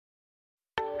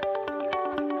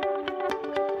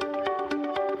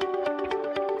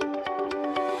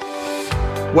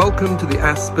Welcome to the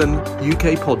Aspen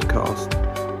UK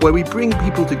podcast, where we bring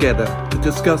people together to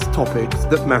discuss topics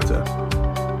that matter.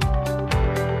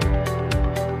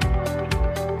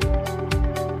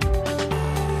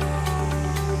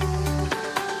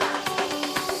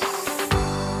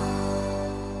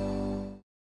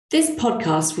 This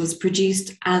podcast was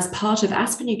produced as part of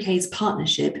Aspen UK's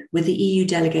partnership with the EU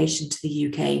delegation to the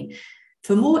UK.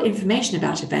 For more information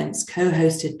about events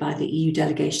co-hosted by the EU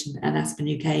delegation and Aspen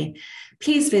UK,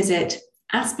 please visit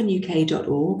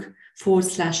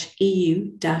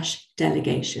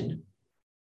aspenuk.org/EU-delegation.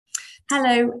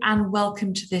 Hello and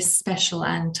welcome to this special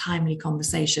and timely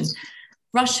conversation.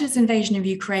 Russia's invasion of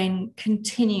Ukraine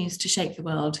continues to shake the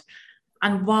world,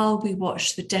 and while we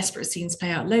watch the desperate scenes play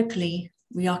out locally,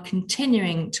 we are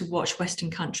continuing to watch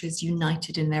Western countries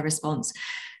united in their response.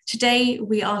 Today,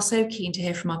 we are so keen to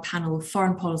hear from our panel of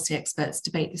foreign policy experts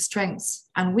debate the strengths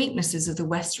and weaknesses of the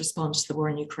West's response to the war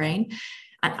in Ukraine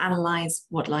and analyse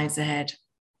what lies ahead.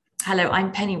 Hello,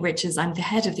 I'm Penny Richards. I'm the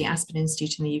head of the Aspen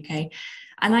Institute in the UK,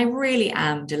 and I really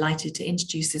am delighted to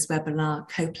introduce this webinar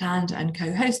co-planned and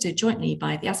co-hosted jointly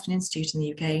by the Aspen Institute in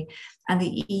the UK and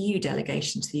the EU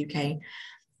delegation to the UK.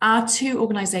 Our two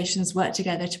organisations work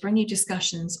together to bring you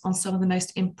discussions on some of the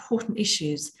most important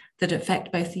issues that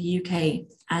affect both the UK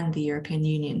and the European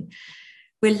Union.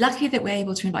 We're lucky that we're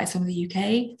able to invite some of the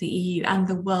UK, the EU and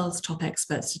the world's top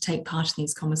experts to take part in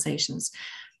these conversations,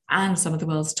 and some of the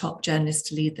world's top journalists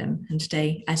to lead them. And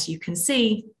today, as you can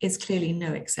see, is clearly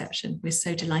no exception. We're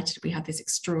so delighted we have this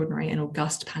extraordinary and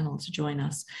august panel to join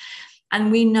us.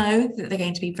 And we know that they're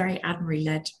going to be very admirably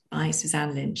led by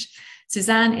Suzanne Lynch.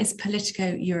 Suzanne is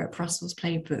Politico Europe Brussels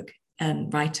playbook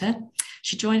writer.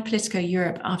 She joined Politico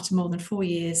Europe after more than 4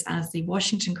 years as the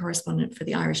Washington correspondent for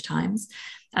the Irish Times,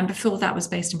 and before that was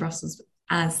based in Brussels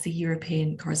as the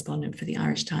European correspondent for the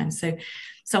Irish Times. So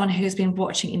someone who has been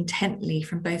watching intently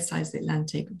from both sides of the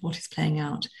Atlantic what is playing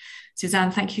out.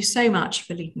 Suzanne, thank you so much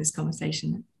for leading this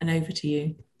conversation, and over to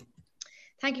you.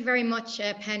 Thank you very much,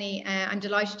 Penny. I'm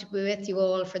delighted to be with you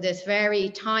all for this very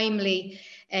timely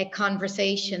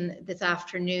conversation this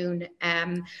afternoon.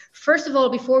 First of all,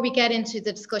 before we get into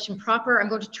the discussion proper, I'm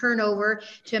going to turn over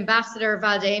to Ambassador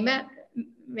Valdemar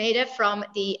Maida from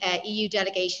the EU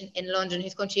delegation in London,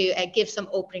 who's going to give some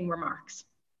opening remarks.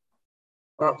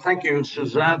 Well, thank you,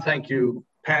 Suzanne. Thank you,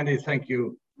 Penny. Thank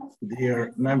you,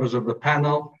 dear members of the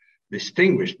panel,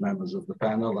 distinguished members of the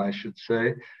panel, I should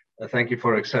say. Thank you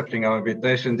for accepting our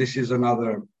invitation. This is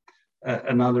another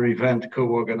event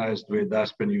co-organized with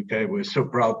Aspen UK. We're so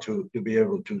proud to be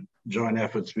able to join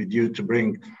efforts with you to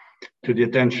bring to the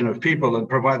attention of people and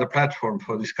provide a platform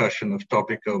for discussion of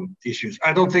topical issues.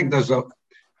 I don't think there's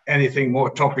anything more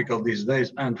topical these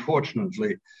days,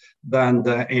 unfortunately, than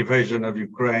the invasion of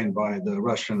Ukraine by the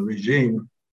Russian regime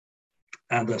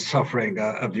and the suffering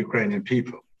of Ukrainian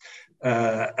people.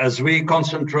 As we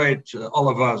concentrate, all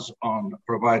of us, on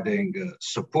providing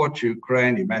support to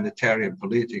Ukraine, humanitarian,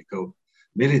 political,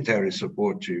 military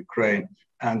support to Ukraine,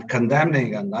 and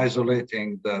condemning and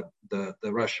isolating the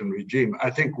Russian regime, I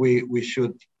think we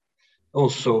should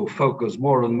also focus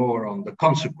more and more on the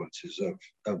consequences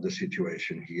of the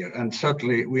situation here. And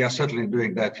certainly, we are certainly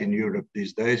doing that in Europe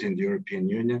these days, in the European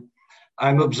Union.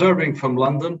 I'm observing from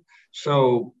London,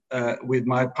 so with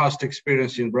my past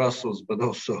experience in Brussels, but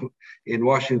also in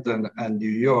Washington and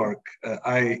New York,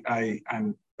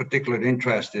 I'm particularly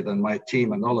interested, and my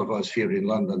team and all of us here in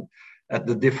London, at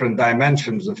the different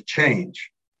dimensions of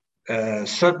change.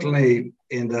 Certainly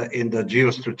in the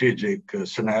geostrategic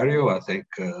scenario, I think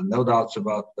no doubts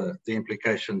about the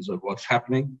implications of what's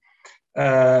happening.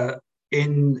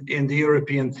 In the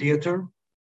European theater,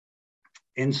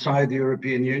 inside the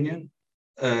European Union,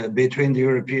 between the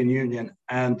European Union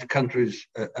and countries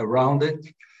around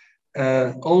it.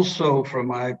 Also, from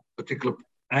my particular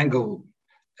angle,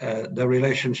 the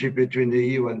relationship between the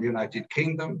EU and the United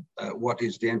Kingdom, what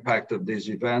is the impact of these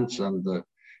events and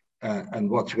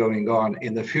what's going on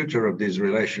in the future of this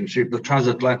relationship, the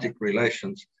transatlantic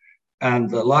relations,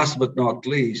 and last but not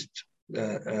least,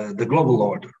 the global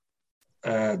order,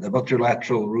 the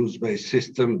multilateral rules-based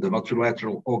system, the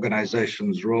multilateral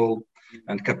organization's role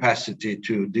and capacity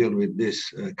to deal with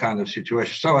this kind of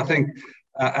situation. So I think,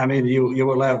 you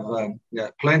will have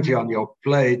plenty on your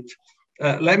plate.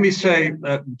 Let me say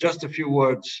just a few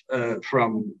words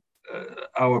from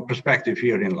our perspective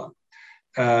here in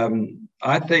London.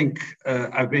 I think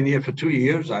I've been here for 2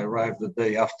 years. I arrived the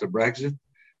day after Brexit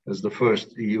as the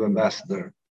first EU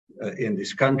ambassador in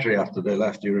this country after they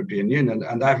left the European Union,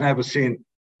 and I've never seen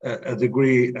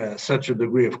such a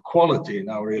degree of quality in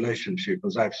our relationship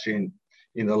as I've seen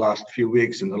in the last few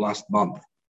weeks, in the last month.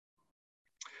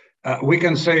 We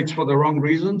can say it's for the wrong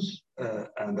reasons,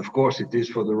 and of course it is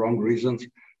for the wrong reasons,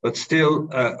 but still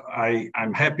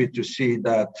I'm happy to see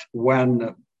that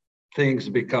when things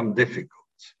become difficult,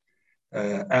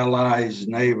 allies,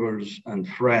 neighbors, and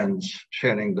friends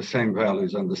sharing the same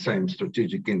values and the same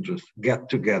strategic interests get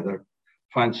together,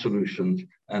 find solutions,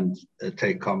 and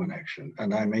take common action.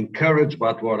 And I'm encouraged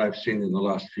by what I've seen in the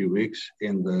last few weeks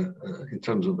in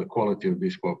terms of the quality of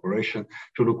this cooperation,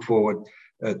 to look forward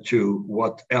to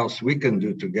what else we can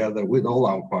do together with all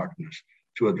our partners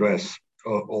to address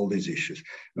all these issues.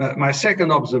 My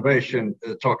second observation,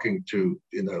 talking to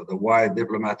the wide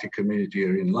diplomatic community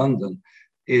here in London,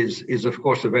 is of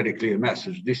course a very clear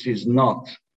message. This is not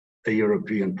a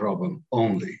European problem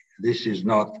only. This is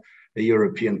not a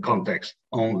European context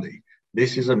only.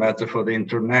 This is a matter for the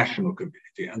international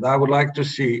community. And I would like to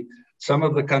see some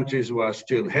of the countries who are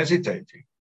still hesitating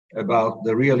about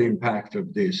the real impact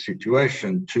of this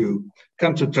situation to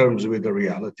come to terms with the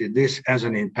reality. This has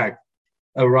an impact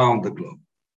around the globe.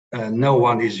 No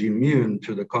one is immune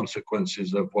to the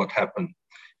consequences of what happened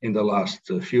in the last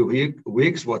few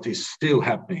weeks, what is still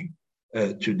happening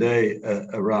today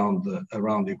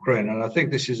around Ukraine. And I think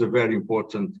this is a very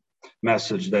important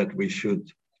message that we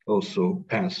should also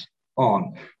pass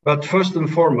on. But first and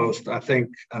foremost, I think,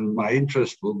 and my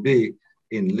interest will be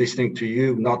in listening to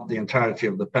you, not the entirety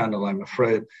of the panel, I'm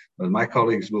afraid, but my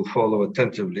colleagues will follow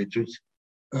attentively to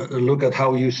look at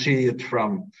how you see it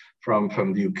from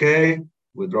the UK,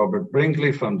 with Robert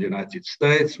Brinkley from the United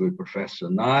States, with Professor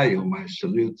Nye, whom I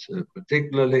salute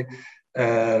particularly,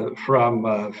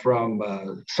 from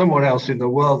somewhere else in the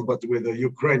world, but with a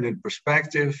Ukrainian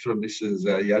perspective, from Mrs.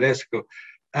 Yaresko,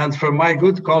 and from my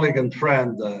good colleague and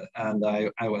friend, and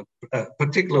a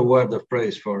particular word of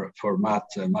praise for Matt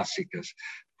Masikas,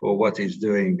 for what he's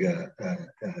doing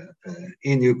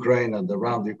in Ukraine and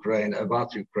around Ukraine,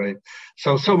 about Ukraine.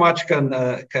 So much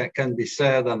can be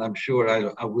said, and I'm sure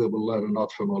I will learn a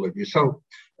lot from all of you. So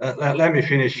let me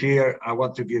finish here. I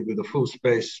want to give you the full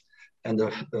space and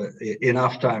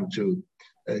enough time to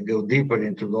go deeper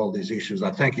into all these issues.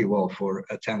 I thank you all for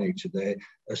attending today.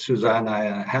 Suzanne,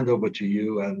 I hand over to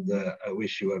you, and I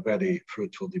wish you a very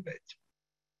fruitful debate.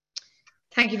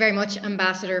 Thank you very much,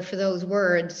 Ambassador, for those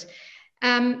words.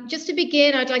 Just to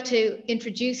begin, I'd like to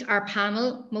introduce our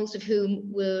panel, most of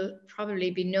whom will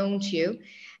probably be known to you.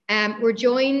 We're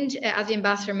joined, as the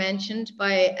Ambassador mentioned,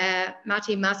 by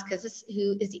Matti Maasikas,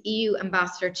 who is the EU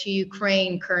Ambassador to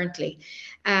Ukraine currently.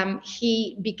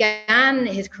 He began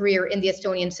his career in the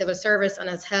Estonian civil service and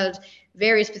has held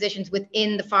various positions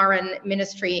within the Foreign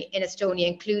Ministry in Estonia,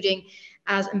 including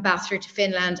as Ambassador to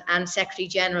Finland and Secretary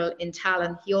General in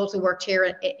Tallinn. He also worked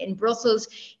here in Brussels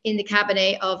in the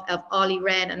cabinet of Olli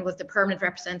Rehn and was the permanent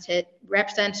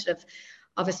representative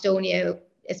of Estonia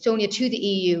to the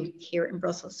EU here in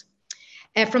Brussels.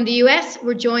 From the US,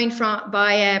 we're joined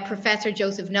by Professor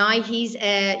Joseph Nye. He's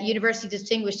a University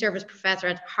Distinguished Service Professor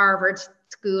at Harvard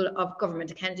School of Government,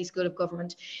 the Kennedy School of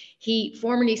Government. He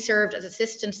formerly served as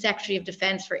Assistant Secretary of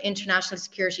Defense for International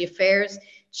Security Affairs,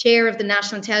 Chair of the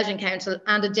National Intelligence Council,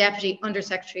 and a Deputy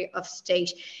Undersecretary of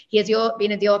State. He has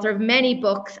been the author of many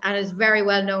books and is very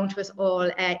well known to us all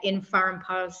in foreign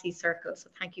policy circles. So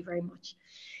thank you very much.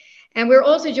 And we're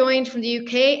also joined from the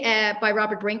UK by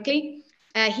Robert Brinkley.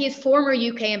 He is former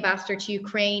UK ambassador to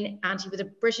Ukraine, and he was a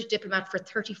British diplomat for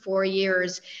 34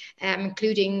 years,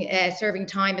 including serving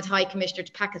time as High Commissioner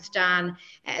to Pakistan,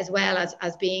 as well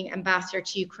as being ambassador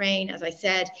to Ukraine. As I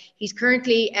said, he's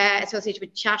currently associated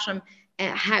with Chatham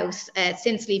House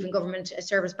since leaving government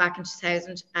service back in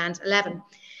 2011.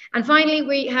 And finally,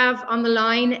 we have on the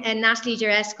line Natalie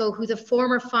Jaresko, who's a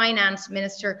former finance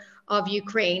minister of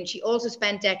Ukraine. She also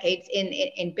spent decades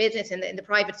in business, in the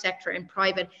private sector, in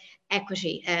private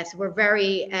equity. So we're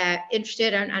very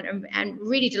interested and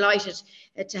really delighted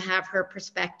to have her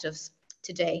perspectives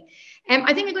today.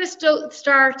 I think I'm going to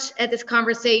start this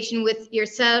conversation with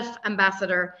yourself,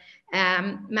 Ambassador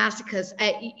Maasikas.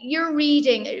 You're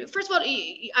reading, first of all,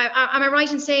 am I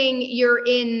right in saying you're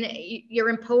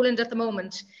in Poland at the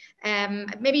moment?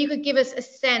 Maybe you could give us a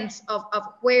sense of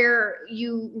where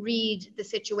you read the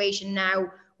situation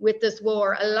now with this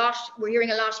war. We're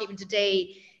hearing a lot even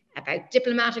today about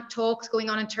diplomatic talks going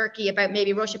on in Turkey, about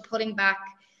maybe Russia pulling back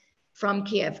from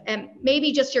Kiev.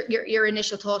 Maybe just your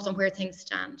initial thoughts on where things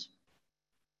stand.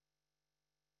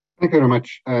 Thank you very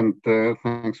much, and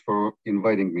thanks for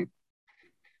inviting me.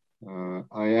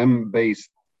 I am based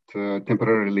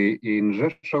temporarily in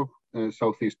Rzeszów,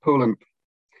 southeast Poland,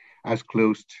 as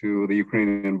close to the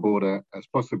Ukrainian border as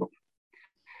possible.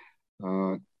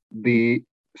 The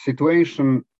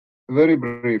situation, very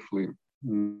briefly,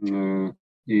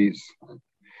 is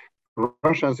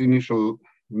Russia's initial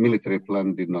military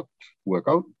plan did not work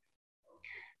out,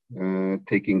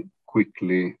 taking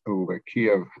quickly over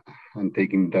Kiev and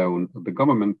taking down the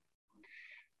government.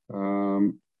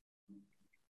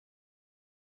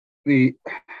 The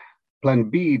plan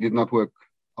B did not work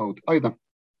out either.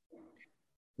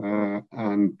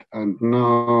 And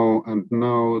now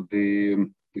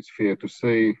it's fair to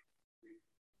say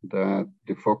that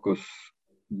the focus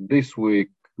this week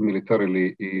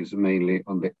militarily is mainly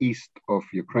on the east of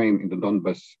Ukraine, in the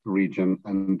Donbas region,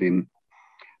 and in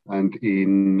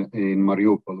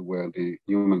Mariupol, where the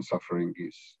human suffering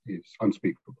is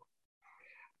unspeakable.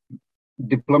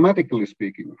 Diplomatically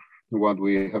speaking, what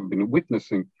we have been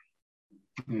witnessing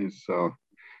is the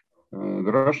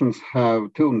Russians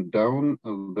have toned down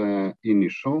the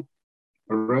initial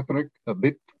rhetoric a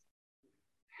bit,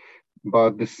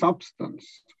 but the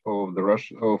substance of the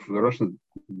Russian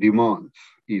demands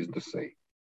is the same.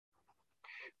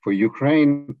 For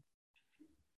Ukraine,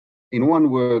 in one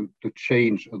word, to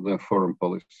change their foreign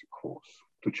policy course,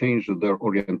 to change their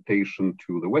orientation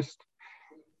to the West,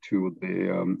 to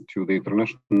the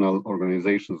international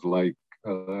organizations like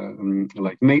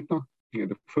NATO in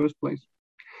the first place.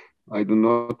 I do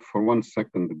not for one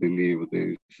second believe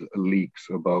there's leaks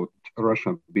about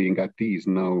Russia being at ease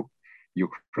now.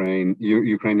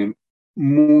 Ukrainian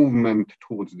movement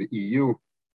towards the EU.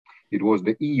 It was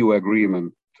the EU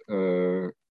agreement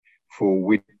for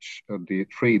which the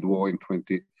trade war in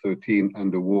 2013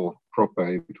 and the war proper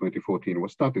in 2014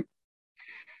 was started.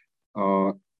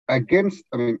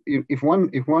 If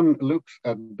one looks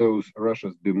at those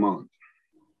Russia's demands,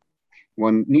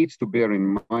 one needs to bear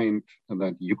in mind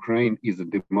that Ukraine is a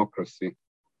democracy,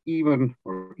 even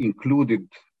or included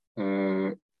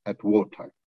at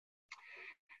wartime.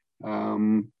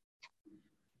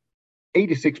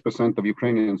 86% of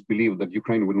Ukrainians believe that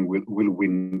Ukraine will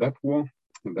win that war,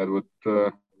 and that would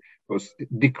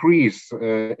decrease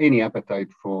any appetite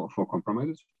for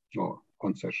compromises or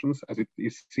concessions, as it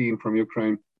is seen from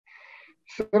Ukraine.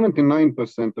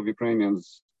 79% of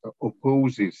Ukrainians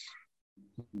opposes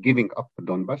giving up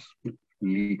Donbas,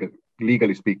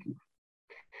 legally speaking.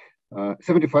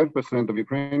 75% of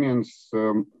Ukrainians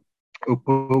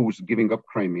oppose giving up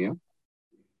Crimea,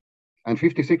 and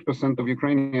 56% of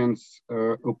Ukrainians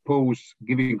oppose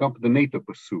giving up the NATO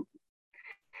pursuit.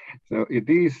 So it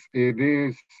is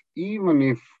even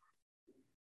if,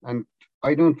 and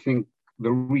I don't think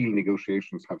the real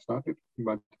negotiations have started,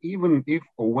 but even if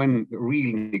or when the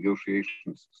real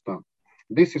negotiations start,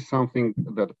 this is something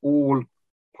that all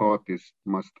parties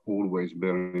must always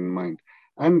bear in mind.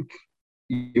 And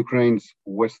Ukraine's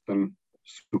Western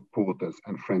supporters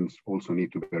and friends also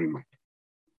need to bear in mind.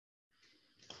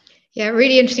 Yeah,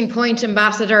 really interesting point,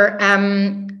 Ambassador.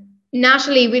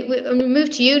 Natalie, we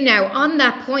move to you now on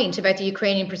that point about the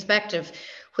Ukrainian perspective,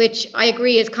 which I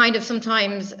agree is kind of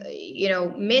sometimes,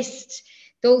 missed.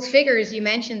 Those figures you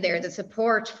mentioned there, the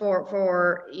support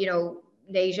for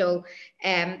NATO,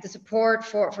 the support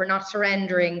for not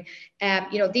surrendering,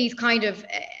 these kind of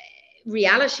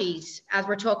realities, as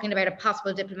we're talking about a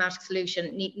possible diplomatic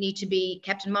solution, need to be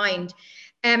kept in mind.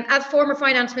 As former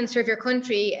finance minister of your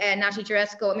country, Natalie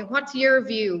Jaresko, what's your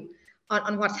view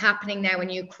on what's happening now in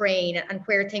Ukraine and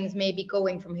where things may be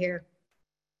going from here?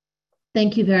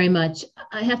 Thank you very much.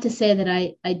 I have to say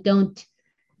that I don't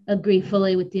agree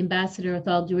fully with the ambassador, with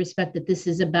all due respect, that this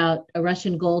is about a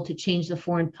Russian goal to change the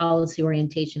foreign policy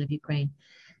orientation of Ukraine.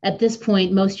 At this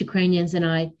point, most Ukrainians and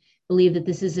I believe that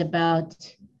this is about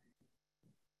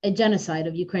a genocide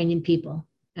of Ukrainian people.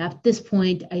 At this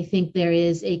point, I think there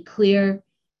is a clear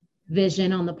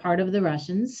vision on the part of the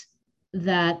Russians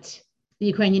that the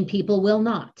Ukrainian people will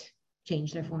not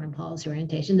change their foreign policy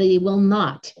orientation. They will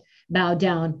not bow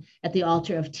down at the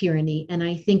altar of tyranny. And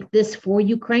I think this, for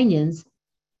Ukrainians,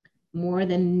 more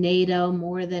than NATO,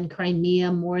 more than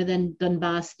Crimea, more than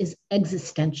Donbas, is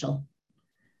existential.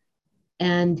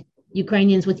 And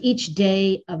Ukrainians, with each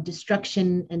day of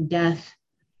destruction and death,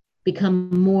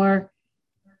 become more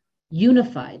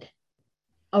unified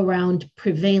around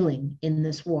prevailing in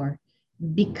this war,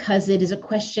 because it is a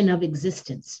question of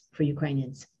existence for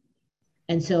Ukrainians.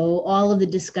 And so all of the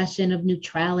discussion of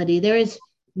neutrality, there is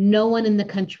no one in the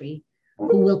country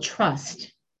who will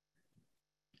trust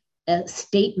a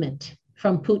statement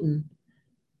from Putin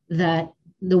that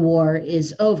the war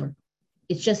is over.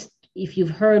 It's just, if you've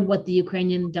heard what the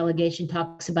Ukrainian delegation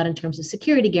talks about in terms of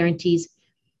security guarantees,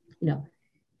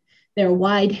 they're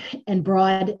wide and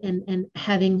broad, and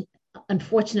having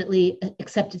unfortunately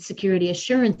accepted security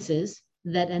assurances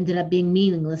that ended up being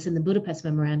meaningless in the Budapest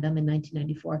Memorandum in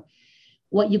 1994.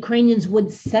 What Ukrainians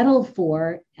would settle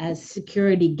for as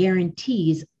security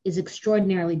guarantees is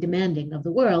extraordinarily demanding of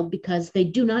the world because they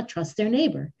do not trust their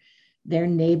neighbor. Their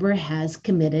neighbor has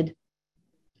committed,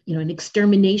 an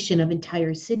extermination of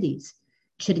entire cities,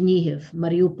 Chernihiv,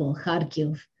 Mariupol,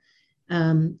 Kharkiv.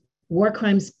 War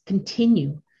crimes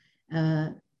continue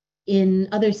in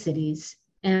other cities.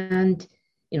 And,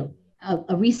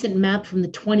 a recent map from the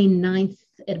 29th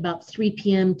at about 3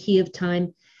 p.m. Kiev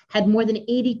time had more than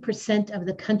 80% of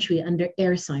the country under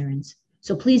air sirens.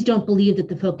 So please don't believe that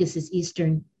the focus is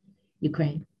Eastern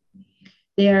Ukraine.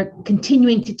 They're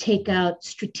continuing to take out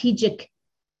strategic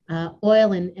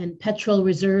oil and petrol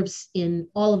reserves in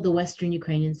all of the Western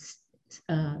Ukrainian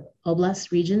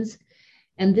oblast regions.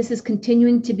 And this is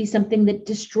continuing to be something that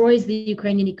destroys the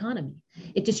Ukrainian economy.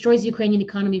 It destroys the Ukrainian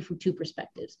economy from two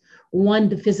perspectives. One,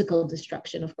 the physical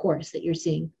destruction, of course, that you're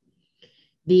seeing.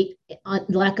 The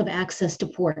lack of access to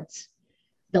ports,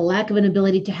 the lack of an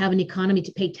ability to have an economy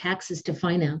to pay taxes to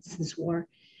finance this war.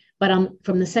 But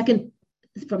from the second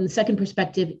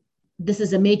perspective, this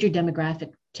is a major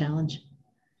demographic challenge.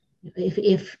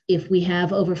 If we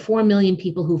have over 4 million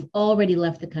people who've already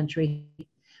left the country,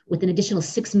 with an additional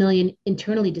 6 million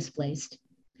internally displaced,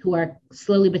 who are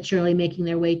slowly but surely making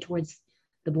their way towards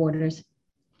the borders,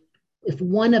 if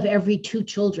 1 of every 2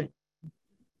 children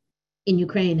in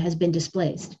Ukraine has been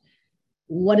displaced,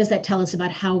 what does that tell us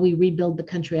about how we rebuild the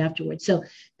country afterwards? So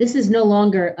this is no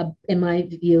longer, in my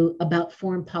view, about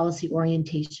foreign policy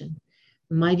orientation.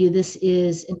 In my view, this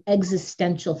is an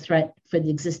existential threat for the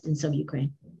existence of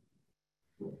Ukraine.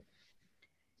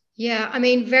 Yeah, I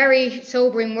mean, very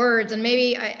sobering words, and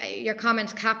maybe your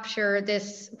comments capture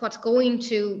this, what's going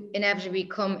to inevitably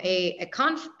become a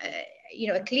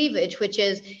cleavage, which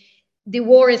is the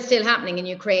war is still happening in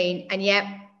Ukraine, and yet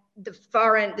the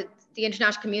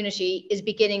international community is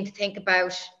beginning to think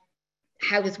about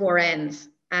how this war ends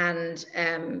and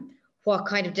what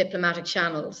kind of diplomatic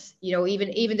channels.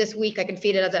 Even this week, I can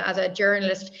feel it as a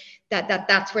journalist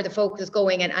that's where the focus is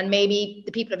going, and maybe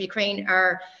the people of Ukraine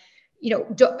are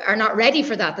not ready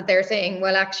for that they're saying,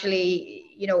 well, actually,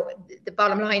 the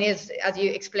bottom line is, as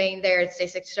you explained there, it's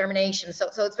this extermination. So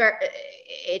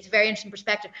it's very interesting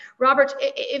perspective. Robert,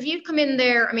 if you'd come in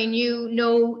there, I mean, you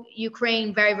know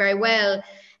Ukraine very, very well.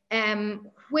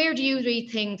 Where do you read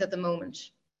things at the moment?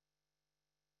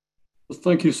 Well,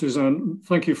 thank you, Suzanne.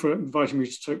 Thank you for inviting me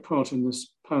to take part in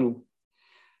this panel.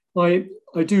 I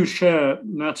do share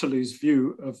Natalie's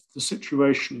view of the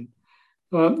situation.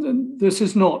 This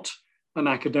is not an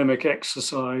academic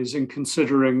exercise in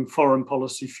considering foreign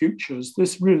policy futures.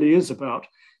 This really is about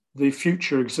the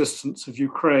future existence of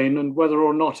Ukraine and whether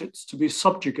or not it's to be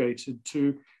subjugated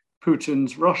to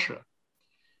Putin's Russia.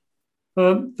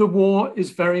 The war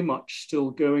is very much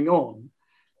still going on,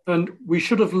 and we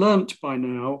should have learnt by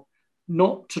now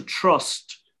not to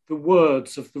trust the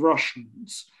words of the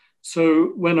Russians. So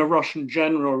when a Russian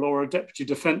general or a deputy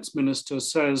defense minister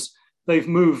says they've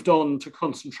moved on to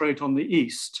concentrate on the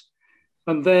east,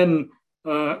 and then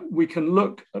we can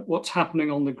look at what's happening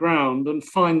on the ground and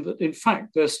find that, in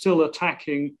fact, they're still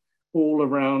attacking all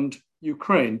around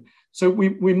Ukraine. So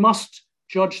we must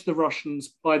judge the Russians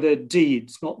by their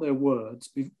deeds, not their words.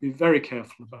 Be very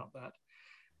careful about that.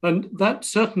 And that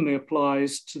certainly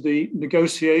applies to the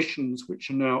negotiations which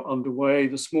are now underway.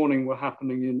 This morning were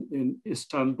happening in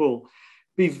Istanbul.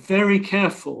 Be very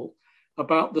careful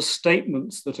about the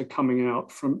statements that are coming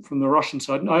out from the Russian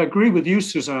side. And I agree with you,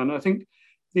 Suzanne. I think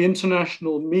the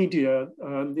international media,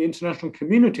 the international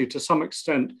community to some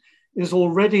extent, is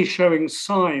already showing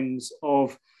signs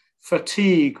of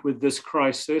fatigue with this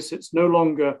crisis. It's no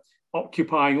longer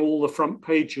occupying all the front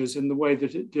pages in the way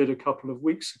that it did a couple of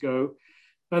weeks ago.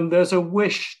 And there's a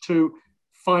wish to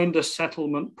find a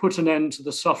settlement, put an end to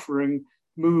the suffering,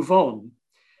 move on.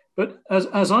 But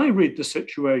as I read the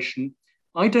situation,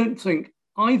 I don't think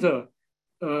either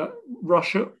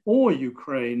Russia or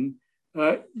Ukraine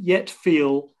yet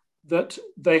feel that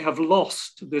they have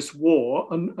lost this war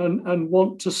and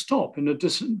want to stop in a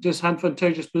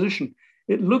disadvantageous position.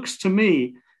 It looks to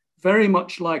me very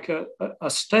much like a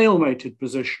stalemated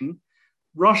position.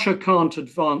 Russia can't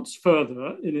advance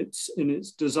further in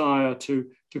its desire to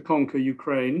conquer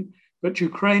Ukraine, but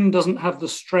Ukraine doesn't have the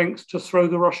strength to throw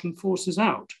the Russian forces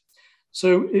out.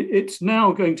 So it's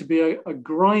now going to be a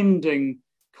grinding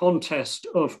contest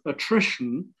of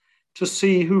attrition to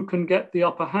see who can get the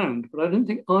upper hand. But I don't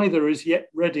think either is yet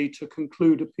ready to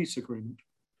conclude a peace agreement.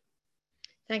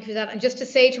 Thank you for that. And just to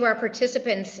say to our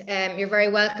participants, you're very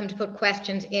welcome to put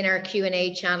questions in our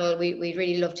Q&A channel. We'd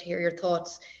really love to hear your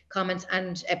thoughts, comments,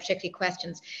 and particularly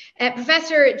questions.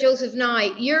 Professor Joseph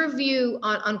Nye, your view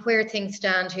on where things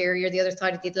stand here, you're the other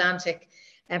side of the Atlantic.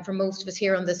 for most of us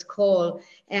here on this call.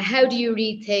 How do you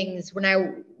read things? We're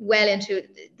now well into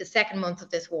the second month of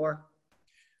this war.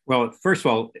 Well, first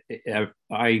of all,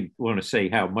 I want to say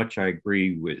how much I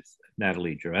agree with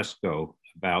Natalie Jaresko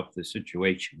about the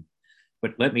situation.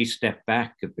 But let me step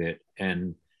back a bit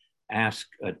and ask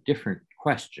a different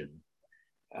question.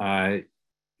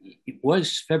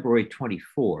 Was February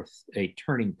 24th a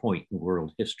turning point in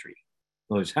world history?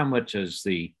 Was how much has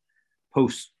the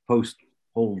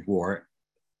post-Cold War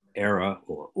era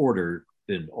or order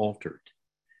been altered?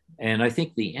 And I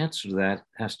think the answer to that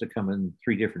has to come in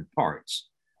three different parts.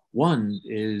 One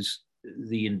is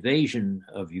the invasion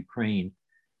of Ukraine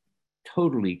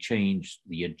totally changed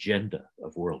the agenda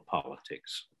of world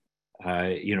politics.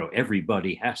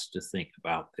 Everybody has to think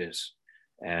about this,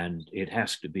 and it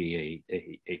has to be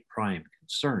a prime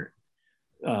concern.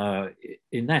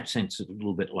 In that sense, it's a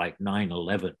little bit like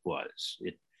 9/11 was.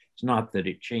 It's not that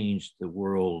it changed the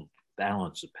world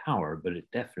balance of power, but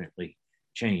it definitely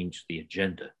changed the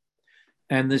agenda.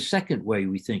 And the second way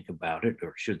we think about it,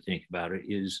 or should think about it,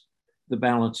 is the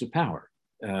balance of power.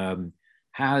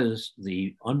 Has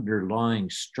the underlying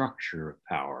structure of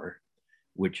power,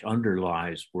 which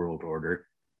underlies world order,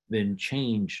 been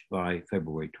changed by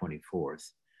February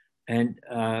 24th? And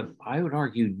I would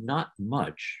argue not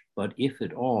much, but if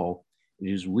at all,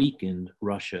 it has weakened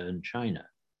Russia and China.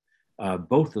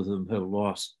 Both of them have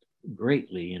lost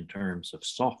greatly in terms of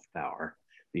soft power,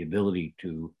 the ability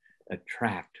to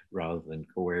attract rather than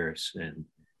coerce and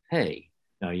pay.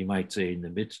 Now, you might say in the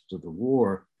midst of the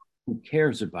war, who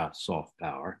cares about soft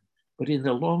power? But in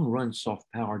the long run, soft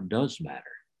power does matter.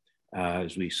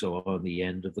 As we saw on the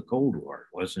end of the Cold War,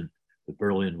 the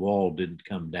Berlin Wall didn't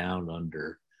come down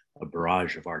under a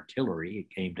barrage of artillery. It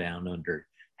came down under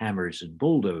hammers and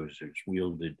bulldozers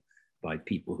wielded by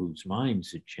people whose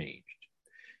minds had changed.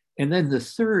 And then the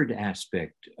third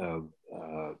aspect of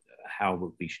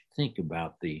how we should think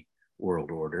about the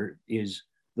world order is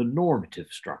the normative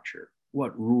structure.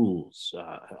 What rules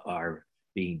are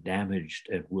being damaged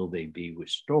and will they be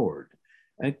restored?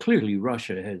 And clearly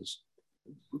Russia has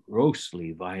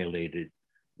grossly violated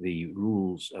the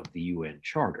rules of the UN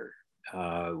Charter,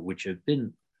 which have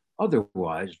been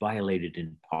otherwise violated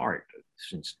in part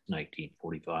since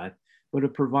 1945, but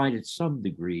have provided some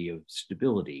degree of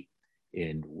stability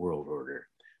in world order.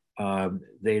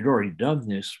 They had already done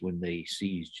this when they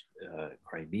seized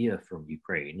Crimea from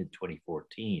Ukraine in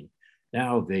 2014.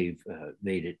 Now they've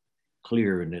made it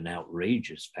clear in an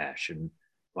outrageous fashion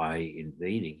by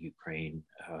invading Ukraine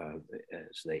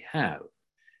as they have.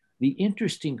 The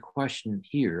interesting question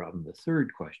here on the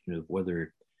third question of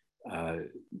whether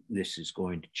this is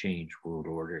going to change world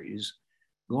order is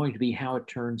going to be how it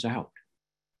turns out.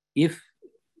 If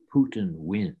Putin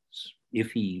wins,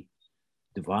 if he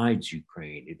divides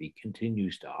Ukraine, if he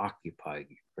continues to occupy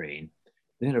Ukraine,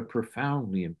 then a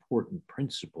profoundly important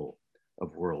principle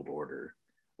of world order,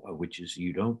 which is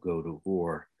you don't go to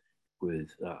war with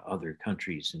other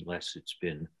countries unless it's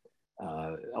been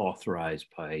authorized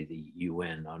by the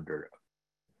UN under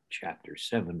Chapter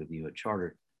 7 of the UN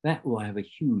Charter, that will have a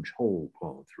huge hole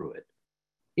blown through it.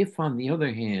 If, on the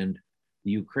other hand,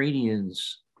 the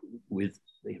Ukrainians, with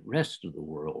the rest of the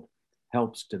world,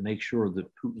 helps to make sure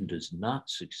that Putin does not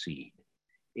succeed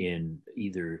in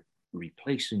either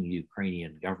replacing the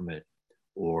Ukrainian government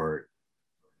or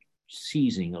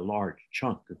seizing a large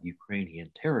chunk of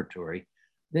Ukrainian territory,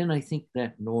 then I think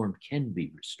that norm can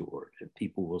be restored. And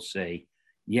people will say,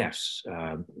 yes,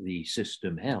 the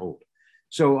system held.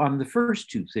 So on the first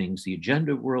two things, the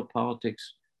agenda of world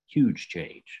politics, huge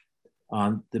change.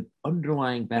 On the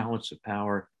underlying balance of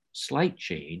power, slight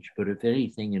change, but if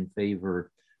anything in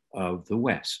favor of the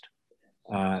West.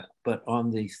 But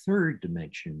on the third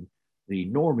dimension, the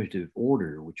normative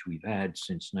order, which we've had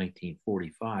since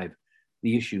 1945,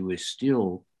 the issue is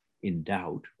still in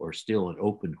doubt or still an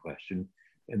open question.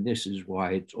 And this is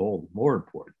why it's all the more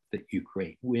important that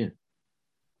Ukraine win.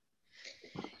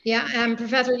 Yeah,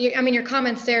 Professor, your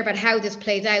comments there about how this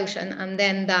plays out and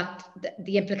then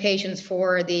the implications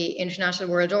for the international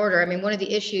world order. I mean, one of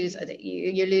the issues that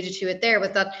you alluded to it there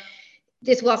was that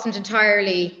this wasn't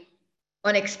entirely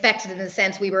unexpected in the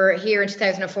sense we were here in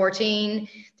 2014.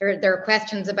 There are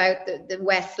questions about the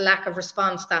West's lack of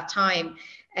response that time.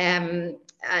 And,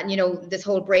 this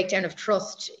whole breakdown of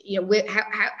trust,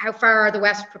 how far are the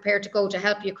West prepared to go to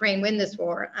help Ukraine win this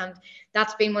war? And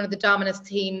that's been one of the dominant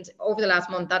themes over the last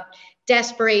month, that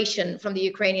desperation from the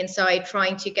Ukrainian side,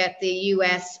 trying to get the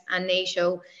US and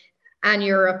NATO and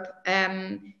Europe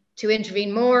to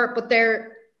intervene more, but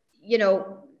they're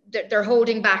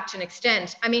holding back to an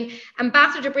extent. I mean,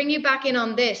 Ambassador, bring you back in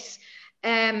on this.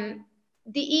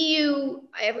 the EU,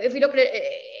 if we look at it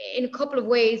in a couple of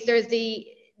ways, there's the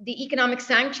economic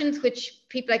sanctions, which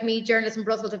people like me, journalists in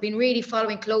Brussels, have been really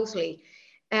following closely.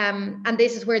 And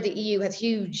this is where the EU has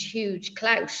huge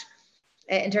clout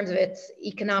in terms of its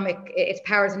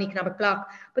power as an economic bloc.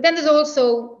 But then there's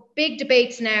also big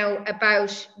debates now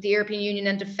about the European Union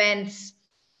and defence,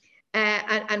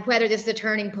 and whether this is a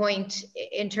turning point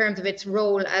in terms of its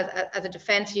role as a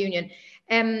defence union.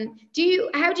 How do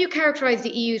you characterise the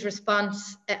EU's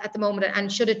response at the moment,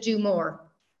 and should it do more?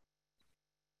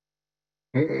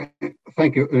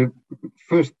 Thank you.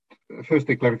 First,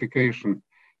 a clarification.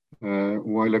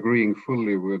 While agreeing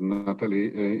fully with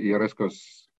Natalie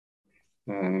Jaresko's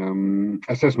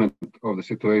assessment of the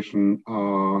situation,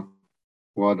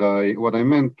 what I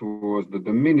meant was that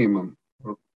the minimum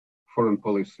foreign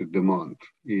policy demand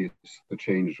is a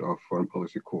change of foreign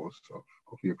policy course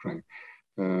of Ukraine.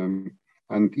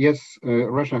 And yes,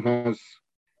 Russia has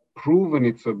proven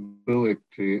its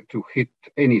ability to hit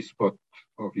any spot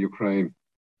of Ukraine,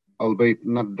 albeit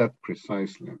not that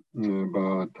precisely.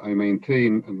 But I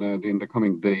maintain that in the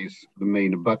coming days, the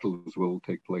main battles will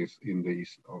take place in the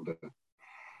east of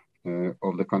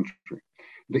the country.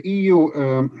 The EU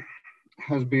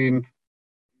has been,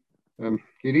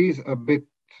 it is a bit,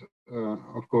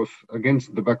 of course,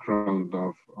 against the background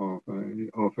of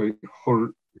a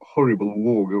horrible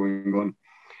war going on.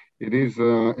 It is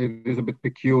a bit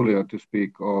peculiar to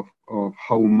speak of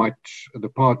how much the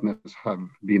partners have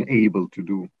been able to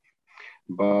do.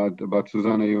 But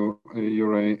Susanna,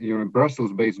 you're a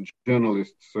Brussels-based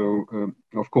journalist, so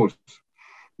of course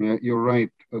you're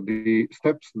right. The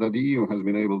steps that the EU has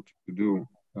been able to do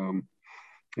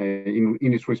in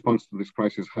its response to this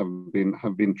crisis have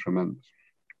been tremendous.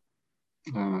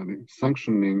 The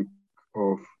sanctioning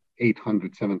of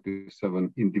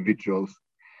 877 individuals,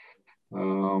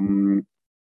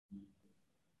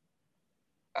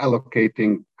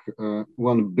 allocating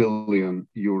 €1 billion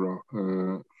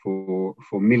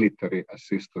for military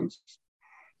assistance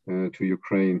to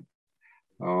Ukraine,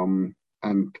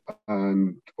 and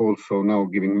also now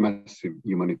giving massive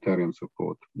humanitarian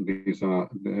support. These are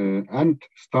and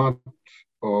start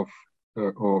of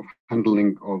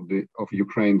handling of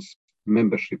Ukraine's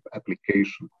membership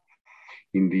application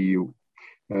in the EU.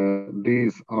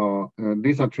 These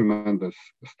are tremendous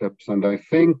steps, and I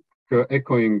think,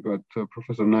 echoing what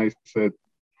Professor Nice said,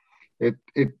 it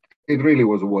really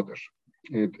was a watershed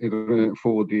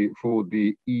for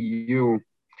the EU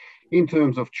in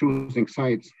terms of choosing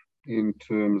sides, in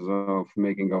terms of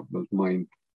making up its mind,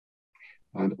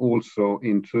 and also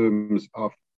in terms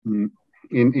of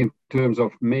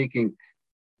making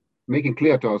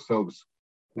clear to ourselves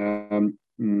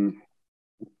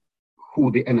who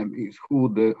the enemy is, who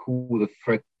the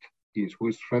threat is, who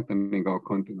is threatening our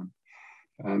continent,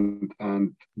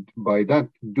 and by that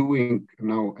doing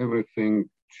now everything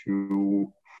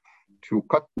to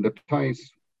cut the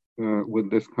ties with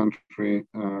this country,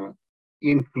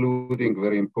 including,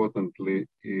 very importantly,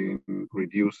 in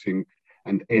reducing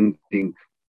and ending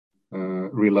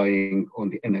relying on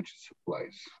the energy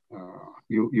supplies.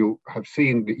 You have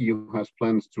seen the EU has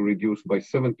plans to reduce by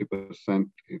 70%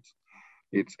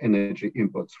 its energy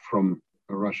imports from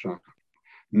Russia.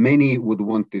 Many would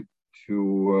want it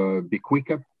to be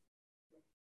quicker.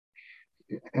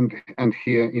 And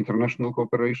here international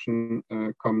cooperation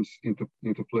comes into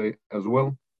play as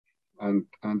well. And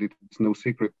it's no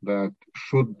secret that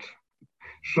should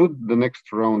the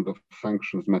next round of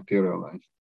sanctions materialize,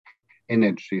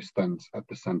 energy stands at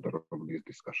the center of these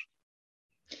discussions.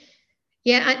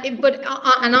 Yeah, but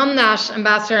on that,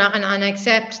 Ambassador, and I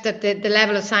accept that the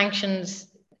level of sanctions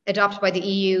adopted by the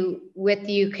EU with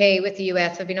the UK, with the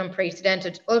US, have been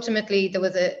unprecedented. Ultimately, there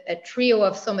was a trio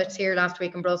of summits here last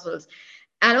week in Brussels.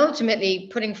 And ultimately,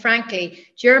 putting frankly,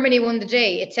 Germany won the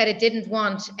day. It said it didn't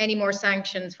want any more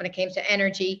sanctions when it came to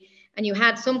energy. And you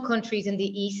had some countries in the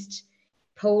East,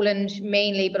 Poland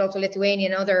mainly, but also Lithuania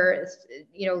and others,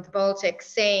 the Baltics,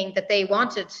 saying that they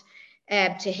wanted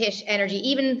to hit energy,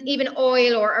 even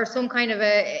oil or some kind of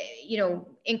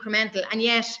incremental. And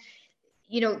yet,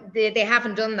 they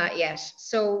haven't done that yet.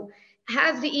 So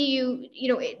has the EU,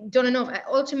 done enough?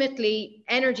 Ultimately,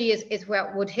 energy is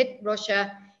what would hit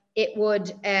Russia. It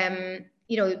would,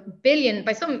 billion,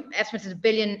 by some estimates, it's $1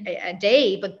 billion a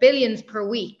day, but billions per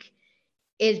week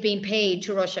is being paid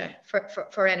to Russia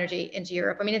for energy into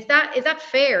Europe. I mean, is that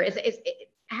fair?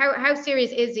 How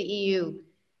serious is the EU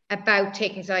about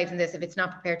taking sides in this if it's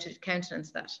not prepared to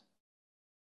countenance that?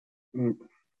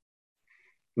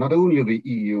 Not only the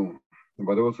EU,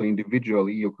 but also individual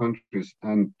EU countries,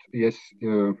 and yes,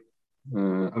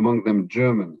 among them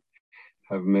Germany,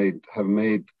 have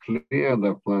made clear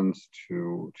their plans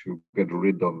to get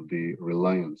rid of the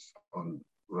reliance on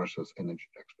Russia's energy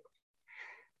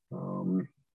exports.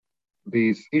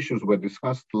 These issues were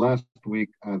discussed last week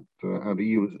at the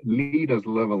EU leaders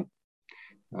level,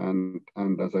 and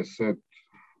as I said,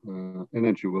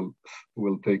 energy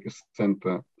will take a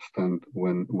center stand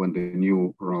when the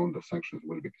new round of sanctions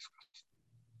will be discussed.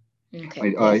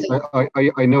 Okay.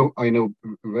 I know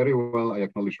very well. I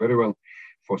acknowledge very well.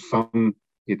 For some,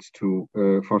 it's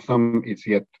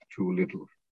yet too little.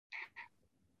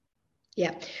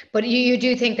 Yeah, but you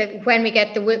do think that when we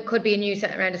get could be a new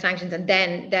round of sanctions, and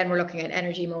then we're looking at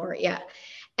energy more. Yeah.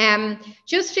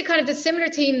 Just to kind of the similar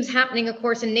themes happening, of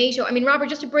course, in NATO. I mean, Robert,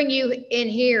 just to bring you in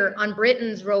here on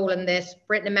Britain's role in this.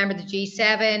 Britain, a member of the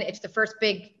G7. It's the first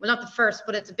big, well, not the first,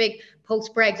 but it's a big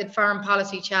post-Brexit foreign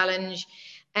policy challenge.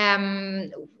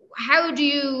 How do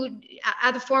you,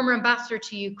 as a former ambassador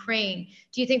to Ukraine,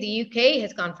 do you think the UK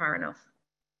has gone far enough?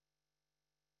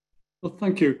 Well,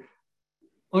 thank you.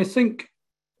 I think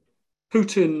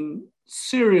Putin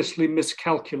seriously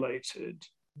miscalculated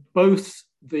both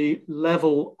the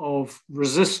level of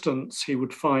resistance he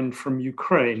would find from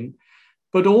Ukraine,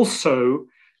 but also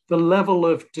the level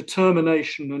of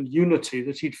determination and unity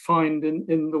that he'd find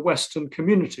in the Western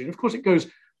community. And of course, it goes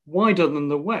wider than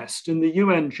the West. In the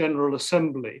UN General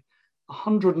Assembly,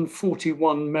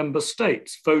 141 member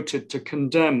states voted to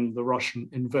condemn the Russian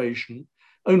invasion.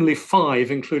 Only 5,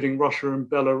 including Russia and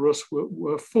Belarus,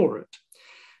 were for it.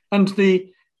 And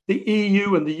the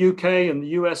EU and the UK and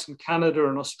the US and Canada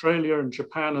and Australia and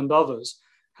Japan and others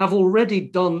have already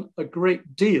done a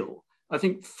great deal, I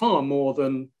think far more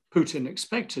than Putin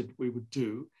expected we would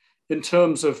do, in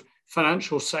terms of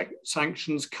financial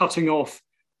sanctions, cutting off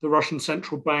the Russian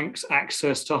central bank's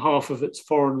access to half of its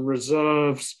foreign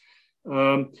reserves.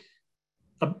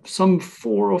 Some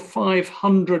 400 or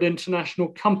 500 international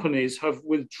companies have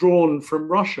withdrawn from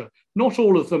Russia. Not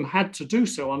all of them had to do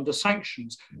so under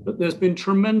sanctions, but there's been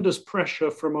tremendous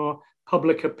pressure from our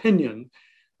public opinion.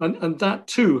 And that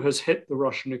too has hit the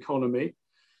Russian economy.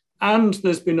 And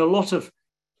there's been a lot of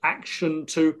action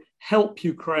to help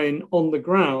Ukraine on the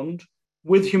ground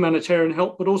with humanitarian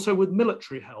help, but also with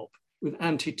military help, with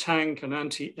anti-tank and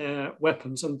anti-air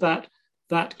weapons. And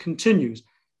that continues.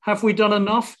 Have we done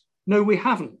enough? No, we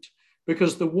haven't,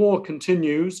 because the war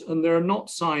continues and there are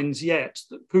not signs yet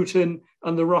that Putin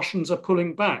and the Russians are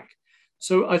pulling back.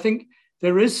 So I think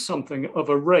there is something of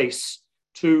a race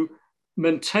to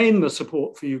maintain the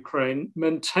support for Ukraine,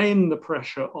 maintain the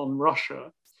pressure on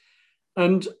Russia.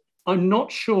 And I'm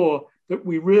not sure that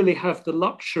we really have the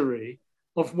luxury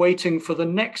of waiting for the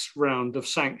next round of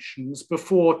sanctions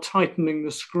before tightening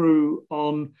the screw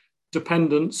on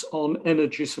dependence on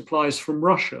energy supplies from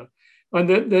Russia. And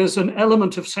there's an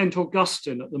element of St.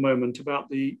 Augustine at the moment about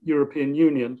the European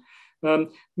Union.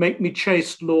 Make me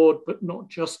chaste, Lord, but not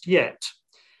just yet.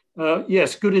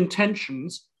 Yes, good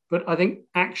intentions, but I think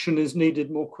action is needed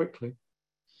more quickly.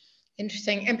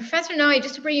 Interesting. And Professor Nye,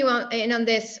 just to bring you in on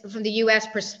this from the US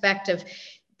perspective,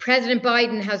 President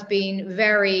Biden has been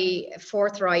very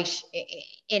forthright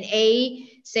in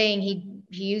saying he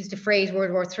used the phrase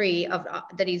World War III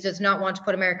that he does not want to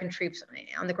put American troops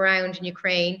on the ground in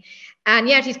Ukraine, and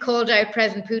yet he's called out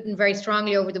President Putin very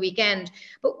strongly over the weekend.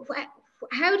 But what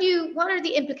are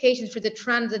the implications for the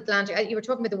transatlantic? You were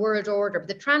talking about the world order, but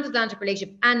the transatlantic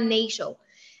relationship and NATO.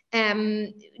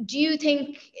 Do you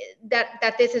think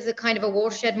that this is a kind of a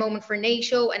watershed moment for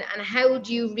NATO, and how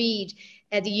do you read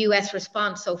the US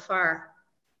response so far?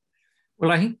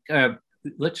 Well, I think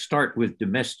let's start with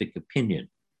domestic opinion.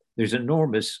 There's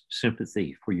enormous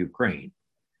sympathy for Ukraine.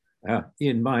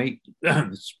 In my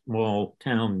small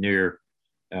town near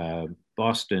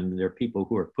Boston, there are people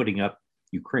who are putting up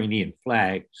Ukrainian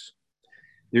flags.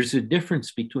 There's a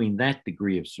difference between that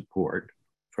degree of support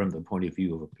from the point of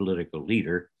view of a political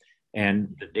leader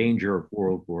and the danger of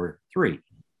World War III.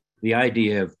 The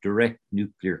idea of direct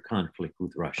nuclear conflict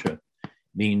with Russia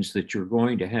means that you're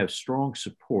going to have strong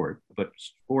support, but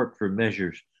support for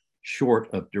measures short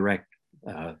of direct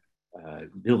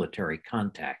military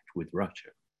contact with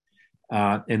Russia.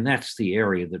 And that's the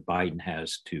area that Biden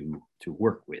has to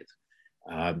work with.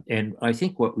 And I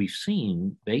think what we've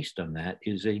seen based on that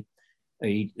is a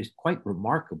quite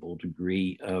remarkable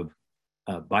degree of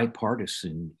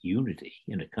bipartisan unity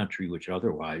in a country which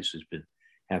otherwise has been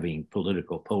having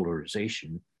political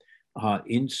polarization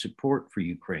in support for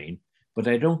Ukraine. But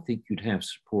I don't think you'd have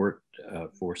support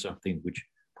for something which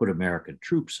put American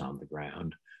troops on the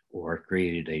ground or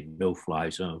created a no-fly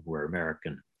zone where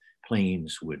American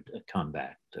planes would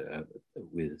combat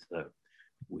with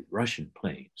Russian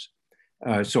planes.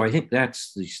 So I think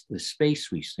that's the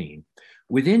space we've seen.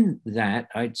 Within that,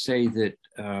 I'd say that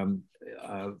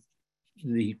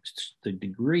the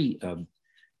degree of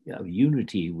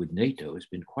unity with NATO has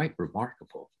been quite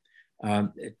remarkable.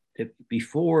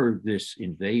 Before this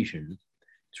invasion,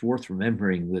 it's worth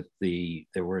remembering that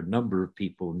there were a number of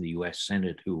people in the US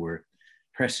Senate who were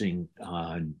pressing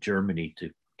on Germany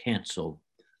to cancel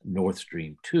Nord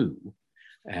Stream 2.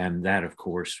 And that, of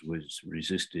course, was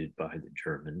resisted by the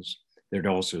Germans. There'd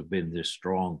also been this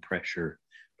strong pressure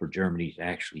for Germany to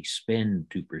actually spend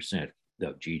 2%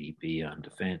 of GDP on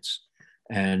defense.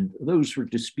 And those were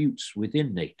disputes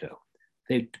within NATO.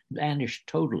 They vanished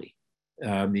totally.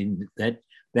 I mean,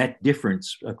 that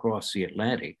difference across the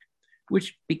Atlantic,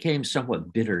 which became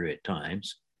somewhat bitter at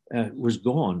times, was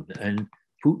gone, and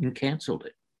Putin canceled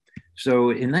it.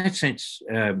 So in that sense,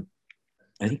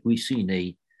 I think we've seen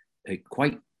a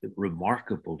quite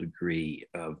remarkable degree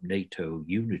of NATO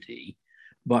unity,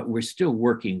 but we're still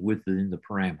working within the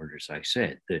parameters I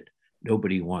said, that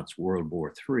nobody wants World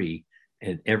War III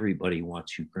and everybody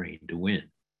wants Ukraine to win.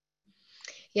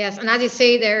 Yes, and as you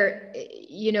say there,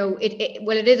 you know,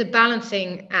 it is a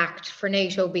balancing act for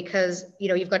NATO because, you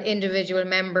know, you've got individual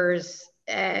members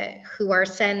who are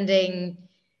sending,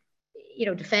 you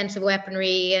know, defensive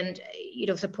weaponry and, you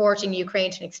know, supporting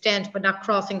Ukraine to an extent, but not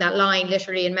crossing that line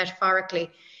literally and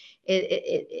metaphorically.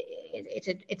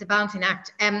 It's a balancing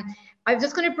act. I'm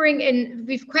just going to bring in,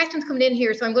 we've questions coming in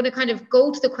here, so I'm going to kind of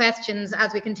go to the questions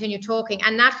as we continue talking.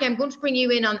 And Natalie, I'm going to bring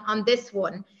you in on this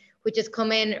one, which has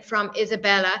come in from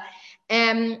Isabella.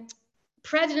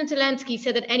 President Zelensky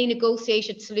said that any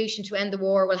negotiated solution to end the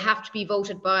war will have to be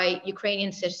voted by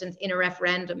Ukrainian citizens in a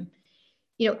referendum.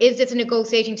 You know, is this a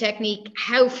negotiating technique?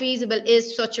 How feasible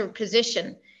is such a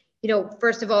position? You know,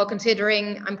 first of all,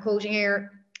 considering, I'm quoting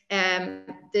here,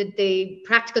 the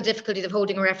practical difficulties of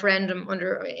holding a referendum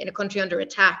in a country under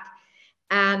attack,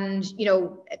 and, you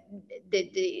know,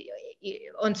 the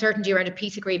uncertainty around a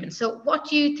peace agreement. So what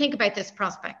do you think about this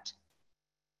prospect?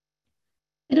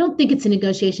 I don't think it's a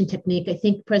negotiation technique. I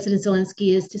think President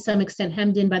Zelensky is to some extent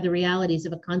hemmed in by the realities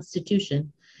of a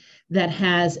constitution that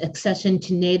has accession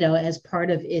to NATO as part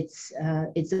of its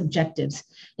objectives.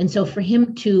 And so for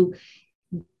him to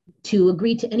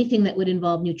agree to anything that would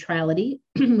involve neutrality,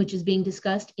 which is being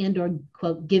discussed, and or,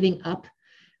 quote, giving up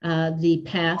the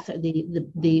path,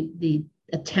 the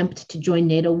attempt to join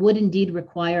NATO would indeed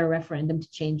require a referendum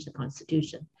to change the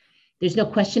constitution. There's no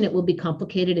question it will be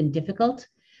complicated and difficult,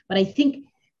 but I think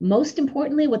most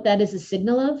importantly, what that is a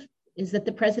signal of is that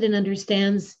the president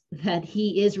understands that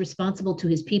he is responsible to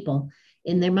his people,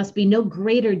 and there must be no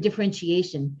greater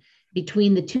differentiation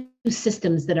between the two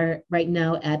systems that are right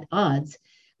now at odds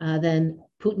than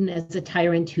Putin as a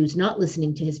tyrant who's not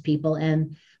listening to his people,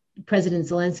 and President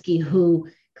Zelensky, who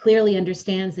clearly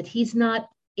understands that he's not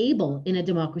able in a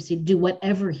democracy to do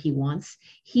whatever he wants.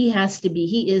 He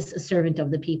is a servant of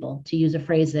the people, to use a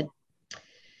phrase that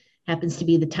happens to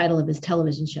be the title of his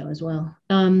television show as well.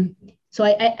 So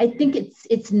I think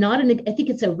I think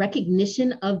it's a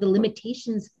recognition of the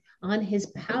limitations on his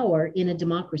power in a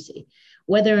democracy.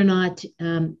 Whether or not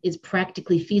is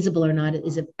practically feasible or not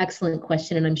is an excellent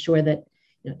question, and I'm sure that,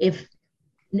 you know, if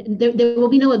there will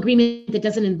be no agreement that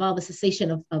doesn't involve a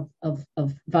cessation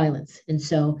of violence. And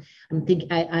so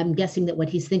I'm guessing that what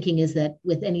he's thinking is that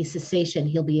with any cessation,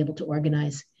 he'll be able to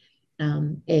organize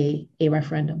a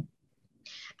referendum.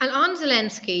 And on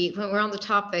Zelensky, when we're on the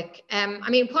topic, I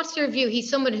mean, what's your view? He's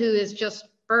someone who has just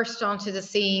burst onto the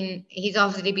scene. He's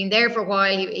obviously been there for a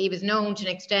while. He was known to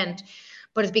an extent,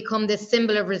 but has become this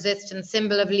symbol of resistance,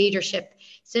 symbol of leadership,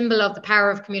 symbol of the power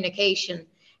of communication.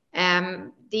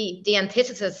 The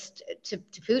antithesis to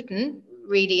Putin,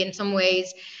 really, in some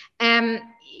ways.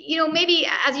 You know, maybe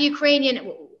as a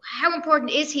Ukrainian, how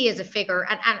important is he as a figure,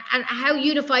 and how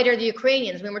unified are the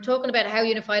Ukrainians? I mean, we're talking about how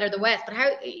unified are the West, but how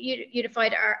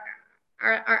unified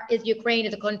is Ukraine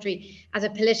as a country, as a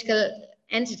political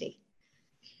entity?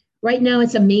 Right now,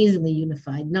 it's amazingly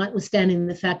unified, notwithstanding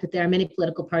the fact that there are many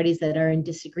political parties that are in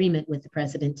disagreement with the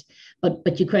president.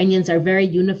 But Ukrainians are very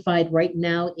unified right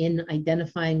now in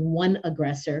identifying one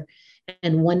aggressor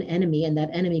and one enemy, and that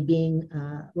enemy being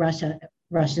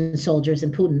Russian soldiers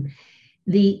and Putin.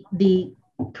 The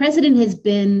president has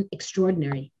been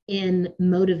extraordinary in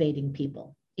motivating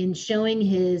people, in showing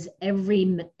his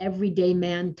everyday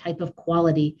man type of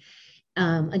quality.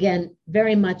 Again,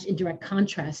 very much in direct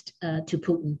contrast to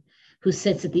Putin, who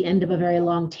sits at the end of a very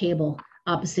long table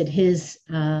opposite his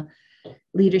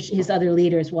his other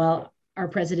leaders, while our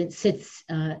president sits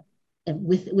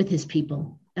with his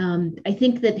people. I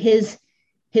think that his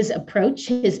approach,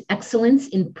 his excellence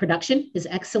in production, his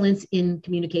excellence in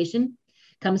communication,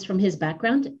 comes from his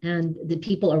background and the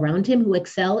people around him who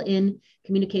excel in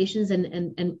communications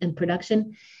and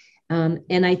production.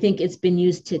 And I think it's been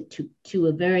used to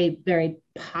a very, very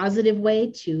positive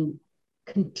way to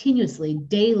continuously,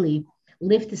 daily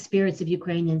lift the spirits of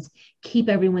Ukrainians, keep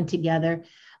everyone together.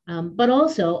 But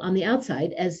also on the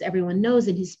outside, as everyone knows,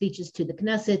 in his speeches to the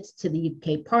Knesset, to the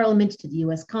UK Parliament, to the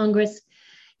US Congress,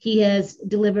 he has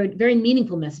delivered very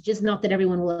meaningful messages. Not that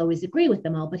everyone will always agree with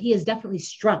them all, but he has definitely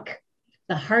struck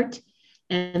the heart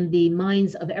and the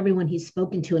minds of everyone he's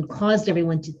spoken to and caused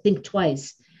everyone to think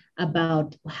twice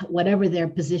about whatever their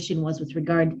position was with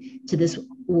regard to this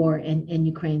war in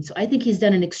Ukraine. So I think he's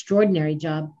done an extraordinary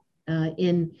job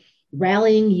in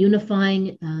rallying,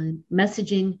 unifying,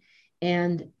 messaging,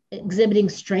 and exhibiting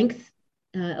strength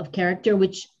of character,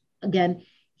 which, again,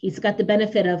 he's got the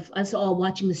benefit of us all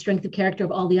watching the strength of character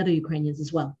of all the other Ukrainians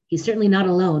as well. He's certainly not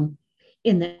alone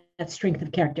in that strength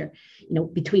of character. You know,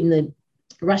 between the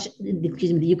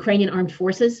Ukrainian armed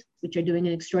forces, which are doing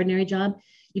an extraordinary job,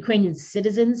 Ukrainian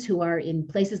citizens who are in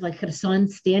places like Kherson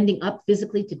standing up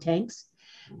physically to tanks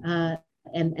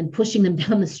and pushing them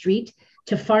down the street,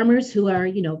 to farmers who are,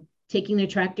 you know, taking their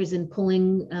tractors and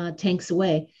pulling tanks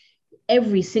away.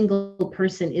 Every single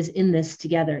person is in this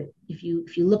together. If you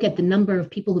look at the number of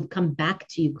people who've come back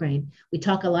to Ukraine, we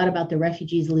talk a lot about the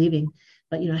refugees leaving,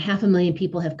 but 500,000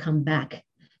 people have come back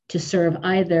to serve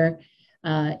either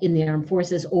in the armed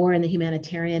forces or in the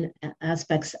humanitarian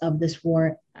aspects of this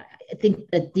war. I think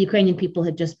that the Ukrainian people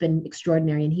have just been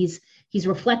extraordinary, and he's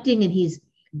reflecting and he's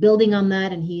building on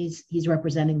that, and he's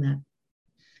representing that.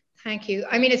 Thank you.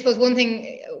 I mean, I suppose one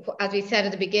thing, as we said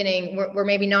at the beginning, we're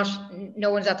maybe no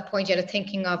one's at the point yet of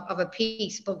thinking of a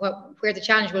peace, but where the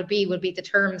challenge will be the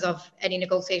terms of any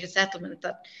negotiated settlement.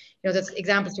 That, there's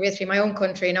examples to history. In my own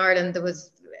country, in Ireland, there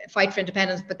was a fight for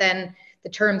independence, but then the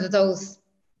terms of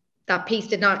that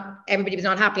peace everybody was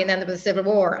not happy, and then there was a civil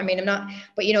war. I mean,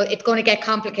 it's going to get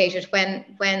complicated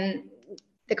when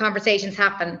the conversations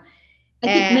happen. I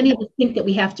think many of us think that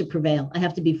we have to prevail. I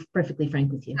have to be perfectly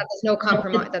frank with you. There's no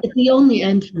compromise. The only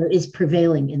answer is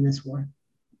prevailing in this war.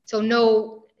 So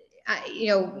no,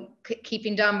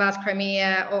 keeping Donbass,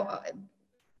 Crimea.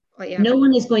 No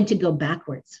one is going to go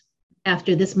backwards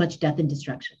after this much death and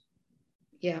destruction.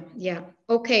 Yeah.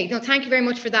 Okay. No, thank you very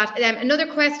much for that. Another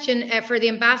question for the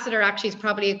ambassador actually is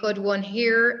probably a good one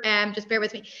here. Just bear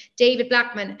with me. David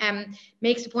Blackman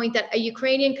makes the point that a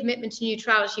Ukrainian commitment to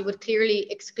neutrality would clearly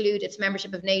exclude its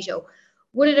membership of NATO.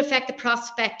 Would it affect the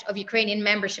prospect of Ukrainian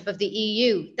membership of the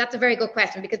EU? That's a very good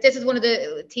question, because this is one of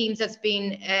the themes that's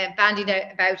been bandied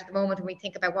about at the moment when we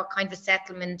think about what kind of a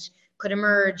settlement could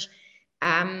emerge.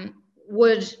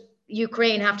 Would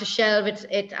Ukraine have to shelve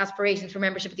its aspirations for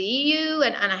membership of the EU,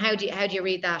 and how do you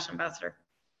read that, Ambassador?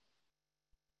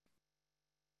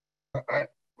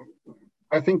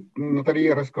 I think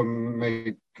Natalia Yaresko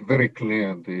made very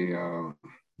clear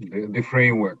the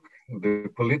framework, the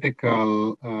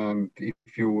political and,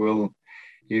 if you will,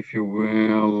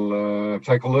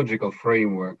 psychological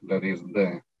framework that is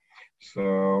there.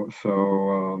 So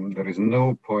there is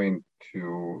no point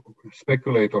to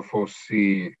speculate or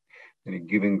foresee any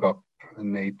giving up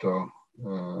NATO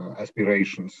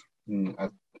aspirations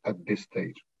at this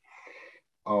stage.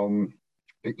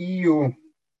 The EU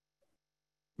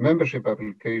membership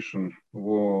application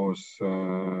was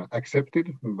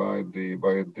accepted by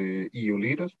the EU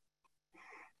leaders,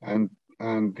 and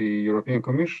the European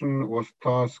Commission was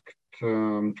tasked,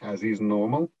 as is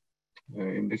normal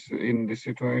in this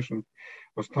situation,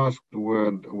 was tasked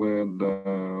with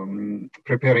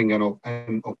preparing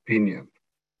an opinion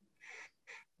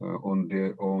on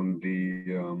the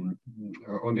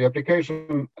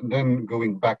application, and then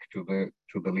going back to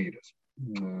the leaders.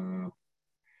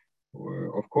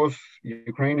 Of course,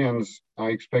 Ukrainians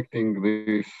are expecting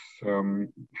this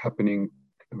happening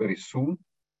very soon.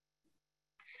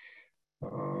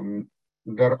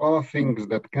 There are things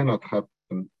that cannot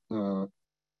happen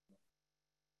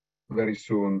very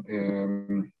soon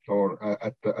or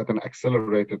at an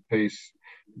accelerated pace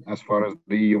as far as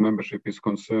the EU membership is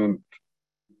concerned.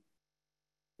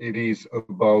 It is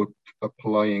about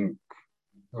applying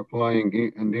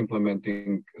and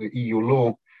implementing the EU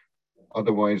law.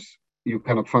 Otherwise, you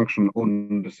cannot function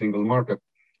on the single market.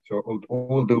 So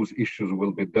all those issues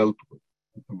will be dealt with.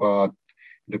 But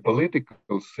the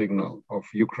political signal of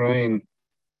Ukraine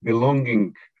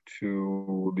belonging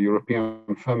to the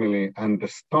European family and the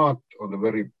start of the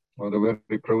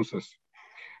very process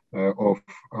of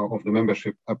the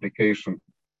membership application,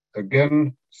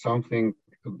 again, something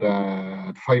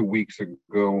that 5 weeks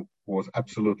ago was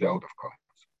absolutely out of cards.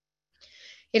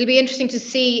 It'll be interesting to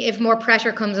see if more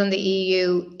pressure comes on the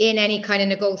EU in any kind of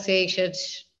negotiated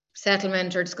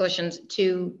settlement or discussions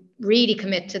to really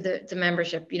commit to the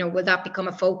membership. You know, will that become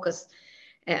a focus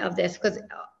of this? Because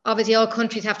obviously all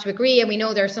countries have to agree, and we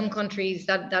know there are some countries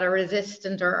that are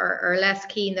resistant or are less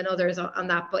keen than others on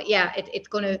that. But yeah, it's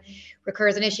going to recur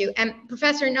as an issue. And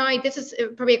Professor Nye, this is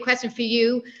probably a question for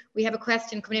you. We have a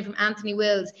question coming in from Anthony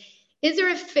Wills. Is there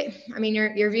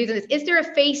your views on this, is there a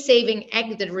face-saving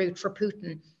exit route for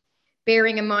Putin,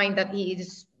 bearing in mind that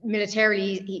he's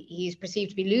militarily, he's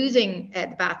perceived to be losing the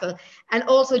battle, and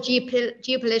also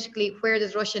geopolitically, where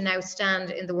does Russia now stand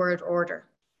in the world order?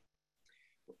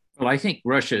 Well, I think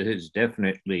Russia has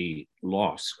definitely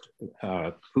lost.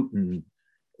 Putin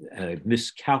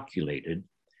miscalculated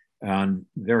on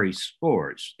various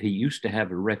scores. He used to have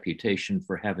a reputation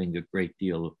for having a great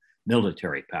deal of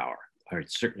military power. Or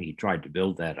certainly he tried to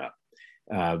build that up.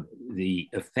 The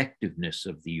effectiveness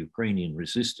of the Ukrainian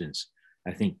resistance,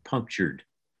 I think, punctured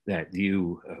that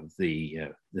view of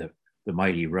the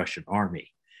mighty Russian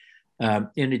army.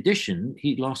 In addition,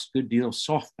 he lost a good deal of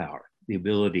soft power, the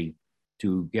ability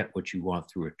to get what you want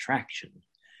through attraction.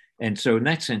 And so in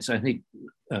that sense, I think,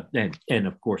 and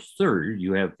of course, third,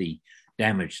 you have the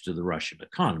damage to the Russian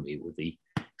economy with the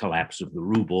collapse of the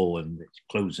ruble and the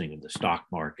closing of the stock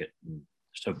market and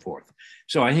so forth.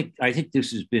 So I think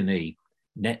this has been a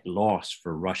net loss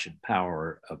for Russian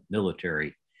power of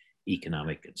military,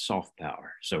 economic, and soft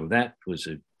power. So that was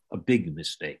a big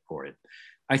mistake for it.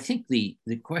 I think the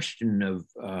question of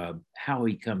how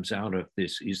he comes out of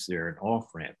this, is there an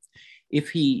off-ramp?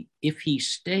 If he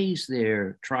stays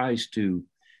there, tries to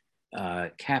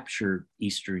capture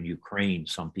eastern Ukraine,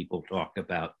 some people talk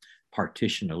about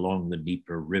partition along the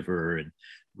Dnieper River and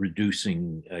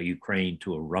reducing Ukraine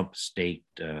to a rump state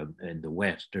in the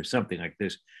West or something like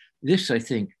this. This, I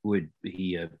think, would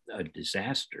be a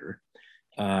disaster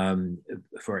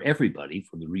for everybody,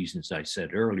 for the reasons I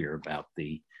said earlier about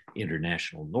the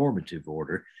international normative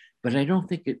order, but I don't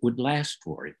think it would last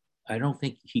for it. I don't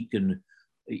think he can,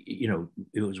 you know,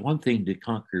 it was one thing to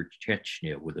conquer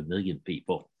Chechnya with 1 million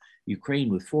people. Ukraine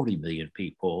with 40 million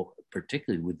people,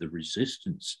 particularly with the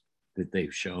resistance that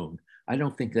they've shown, I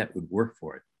don't think that would work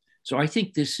for it. So I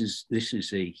think this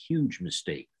is a huge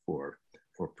mistake for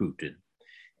Putin.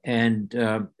 And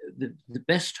the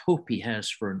best hope he has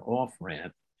for an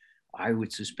off-ramp, I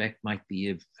would suspect, might be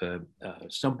if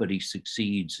somebody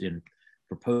succeeds in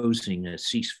proposing a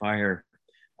ceasefire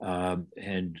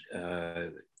and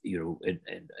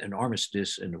an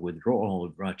armistice and a withdrawal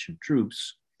of Russian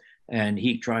troops. And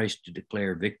he tries to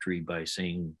declare victory by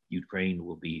saying Ukraine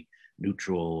will be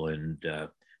neutral and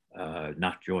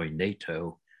not join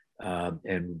NATO.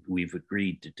 And we've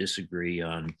agreed to disagree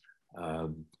on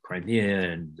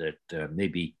Crimea, and that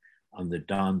maybe on the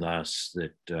Donbass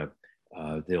that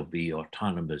they'll be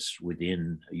autonomous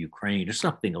within Ukraine or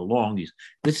something along these.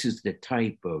 This is the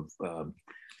type of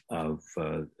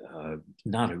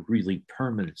not a really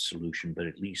permanent solution, but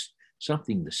at least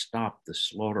something to stop the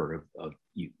slaughter of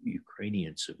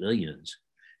Ukrainian civilians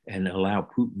and allow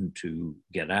Putin to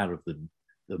get out of the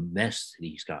mess that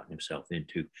he's gotten himself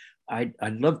into.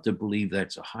 I'd love to believe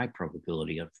that's a high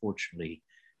probability. Unfortunately,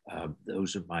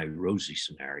 those are my rosy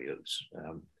scenarios.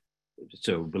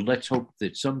 But let's hope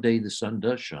that someday the sun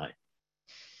does shine.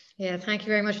 Yeah, thank you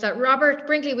very much for that. Robert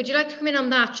Brinkley, would you like to come in on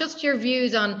that? Just your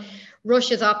views on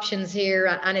Russia's options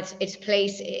here and its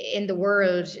place in the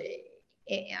world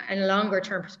in a longer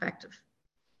term perspective.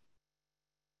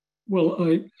 Well,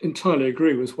 I entirely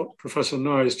agree with what Professor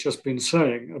Nye has just been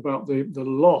saying about the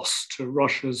loss to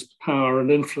Russia's power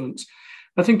and influence.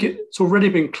 I think it's already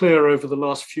been clear over the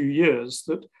last few years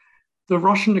that the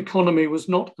Russian economy was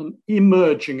not an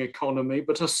emerging economy,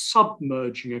 but a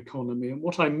submerging economy. And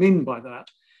what I mean by that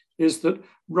is that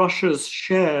Russia's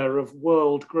share of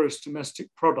world gross domestic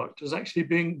product has actually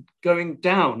been going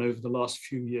down over the last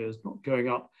few years, not going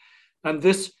up. And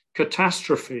this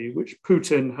catastrophe which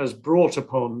Putin has brought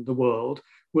upon the world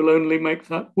will only make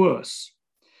that worse.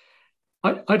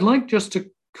 I'd like just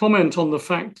to comment on the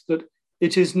fact that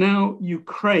it is now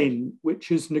Ukraine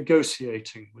which is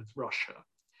negotiating with Russia.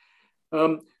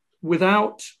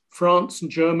 Without France and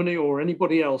Germany or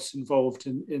anybody else involved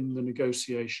in the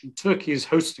negotiation. Turkey is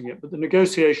hosting it, but the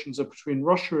negotiations are between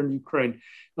Russia and Ukraine.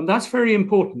 And that's very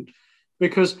important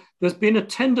because there's been a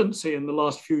tendency in the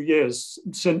last few years,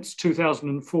 since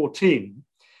 2014,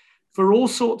 for all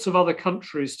sorts of other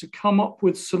countries to come up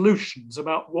with solutions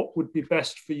about what would be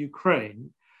best for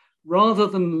Ukraine, rather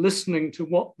than listening to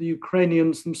what the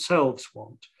Ukrainians themselves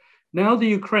want. Now the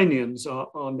Ukrainians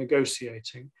are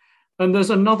negotiating. And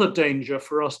there's another danger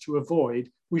for us to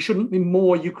avoid. We shouldn't be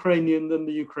more Ukrainian than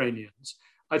the Ukrainians.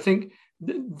 I think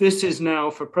this is now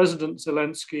for President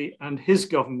Zelensky and his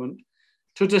government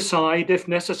to decide, if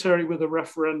necessary, with a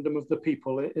referendum of the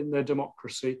people in their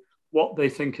democracy, what they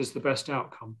think is the best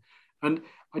outcome. And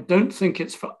I don't think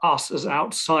it's for us as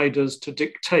outsiders to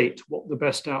dictate what the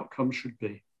best outcome should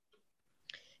be.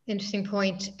 Interesting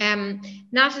point.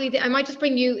 Natalie, I might just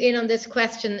bring you in on this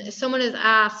question. Someone has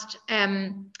asked,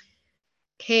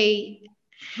 Kay,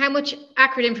 how much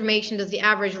accurate information does the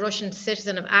average Russian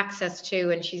citizen have access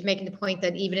to? And she's making the point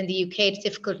that even in the UK, it's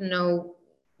difficult to know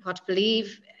what to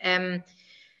believe.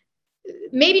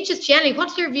 Maybe just generally,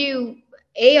 what's your view,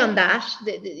 on that,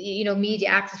 the media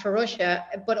access for Russia,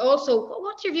 but also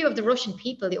what's your view of the Russian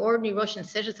people, the ordinary Russian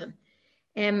citizen,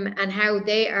 and how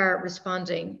they are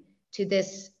responding to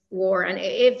this war, and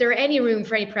if there any room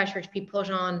for any pressure to be put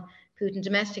on Putin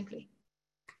domestically?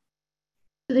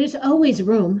 There's always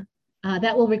room.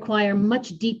 That will require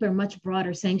much deeper, much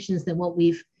broader sanctions than what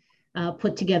we've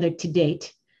put together to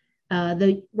date.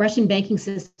 The Russian banking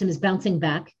system is bouncing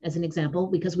back, as an example,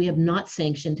 because we have not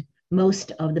sanctioned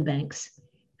most of the banks.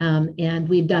 And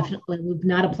we've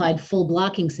not applied full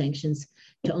blocking sanctions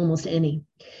to almost any.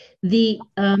 The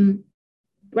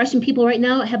Russian people right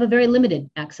now have a very limited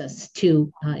access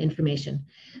to information.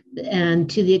 And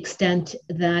to the extent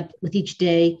that with each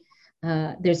day,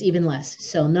 there's even less.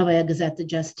 So Novaya Gazeta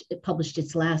just published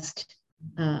its last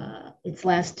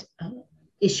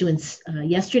issuance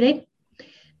yesterday.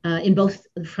 In both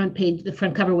the front page, the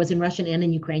front cover was in Russian and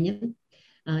in Ukrainian.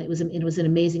 It was an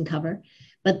amazing cover,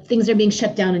 but things are being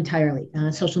shut down entirely.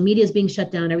 Social media is being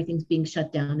shut down. Everything's being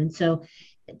shut down. And so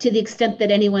to the extent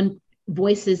that anyone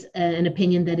voices an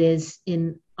opinion that is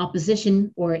in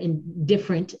opposition or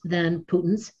indifferent than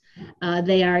Putin's,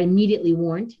 they are immediately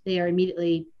warned. They are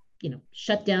immediately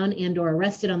shut down and or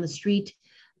arrested on the street,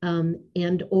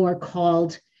 and or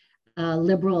called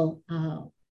liberal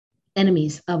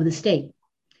enemies of the state.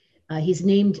 He's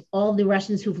named all the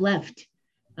Russians who've left,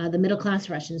 the middle-class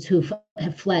Russians who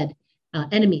have fled,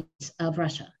 enemies of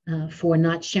Russia for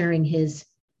not sharing his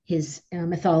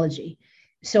mythology.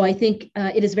 So I think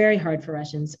it is very hard for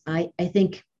Russians. I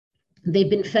think they've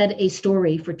been fed a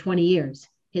story for 20 years,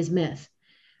 his myth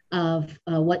of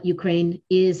what Ukraine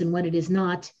is and what it is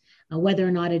not, whether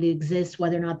or not it exists,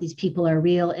 whether or not these people are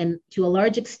real. And to a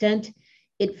large extent,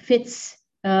 it fits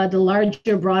the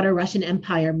larger, broader Russian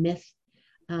Empire myth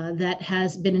that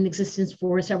has been in existence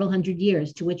for several hundred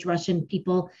years, to which Russian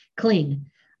people cling,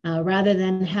 rather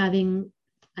than having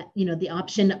the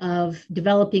option of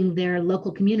developing their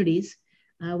local communities,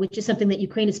 which is something that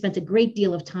Ukraine has spent a great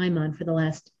deal of time on for the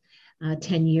last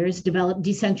 10 years,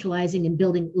 decentralizing and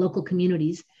building local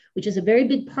communities, which is a very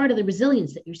big part of the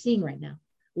resilience that you're seeing right now.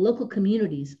 Local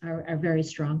communities are very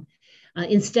strong.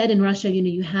 Instead, in Russia,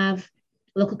 you have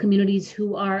local communities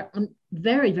who are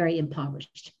very, very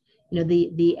impoverished.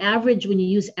 The average, when you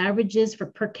use averages for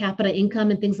per capita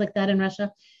income and things like that in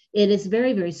Russia, it is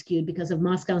very, very skewed because of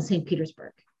Moscow and St.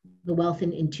 Petersburg, the wealth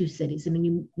in two cities. And when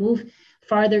you move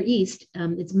farther east,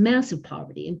 it's massive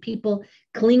poverty, and people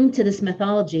cling to this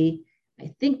mythology,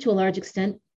 I think to a large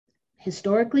extent,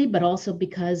 historically, but also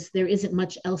because there isn't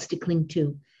much else to cling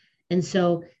to. And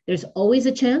so there's always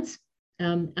a chance.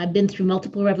 I've been through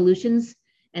multiple revolutions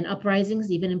and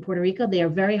uprisings, even in Puerto Rico. They are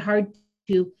very hard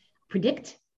to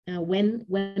predict. When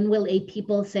will a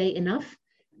people say enough?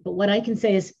 But what I can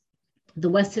say is the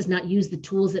West has not used the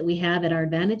tools that we have at our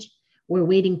advantage. We're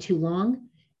waiting too long.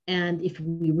 And if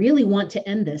we really want to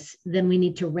end this, then we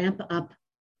need to ramp up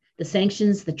the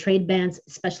sanctions, the trade bans,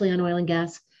 especially on oil and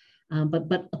gas,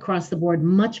 but across the board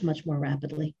much, much more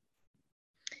rapidly.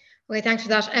 Okay, thanks for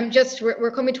that.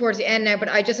 We're coming towards the end now, but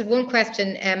I just had one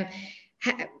question.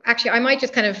 Actually, I might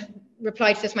just kind of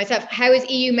reply to this myself. How is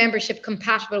EU membership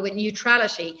compatible with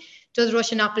neutrality? Does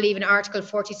Russia not believe in Article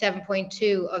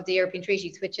 47.2 of the European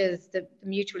treaties, which is the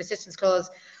mutual assistance clause?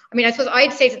 I mean, I suppose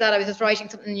I'd say to that, I was just writing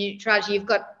something neutrality. You've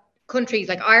got countries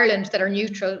like Ireland that are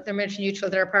neutral, they're military neutral,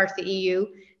 that are part of the EU.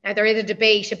 Now, there is a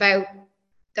debate about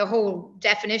the whole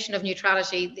definition of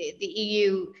neutrality. The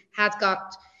EU has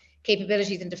got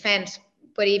capabilities in defence,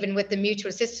 but even with the mutual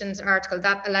assistance article,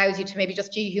 that allows you to maybe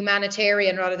just do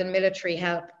humanitarian rather than military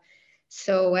help.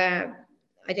 So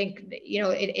I think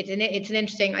it's an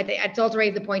interesting. I think it's also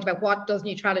raised the point about what does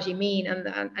neutrality mean,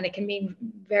 and it can mean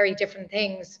very different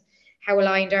things. How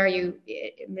aligned are you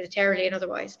militarily and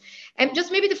otherwise? And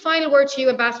just maybe the final word to you,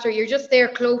 Ambassador. You're just there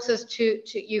closest to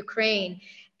Ukraine.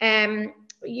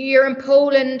 You're in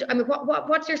Poland. I mean,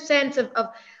 what's your sense of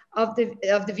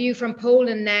the view from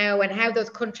Poland now, and how those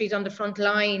countries on the front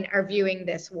line are viewing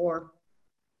this war?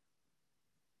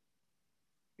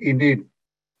 Indeed.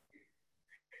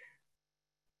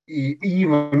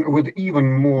 even with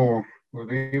even more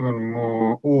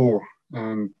awe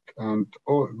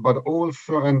but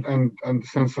also and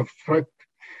sense of threat,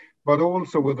 but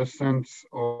also with a sense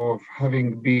of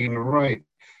having been right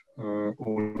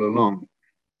all along,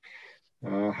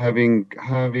 having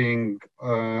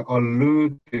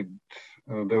alerted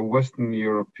the Western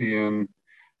European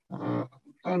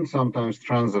and sometimes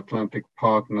transatlantic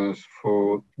partners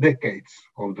for decades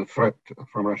of the threat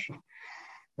from Russia.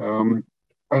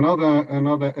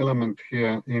 Another element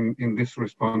here in this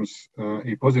response,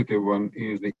 a positive one,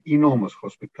 is the enormous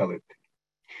hospitality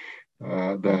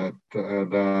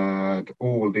that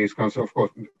all these kinds of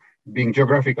course, being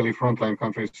geographically frontline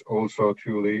countries, also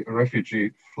to the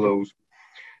refugee flows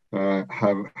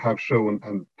have shown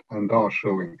and are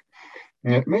showing.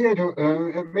 May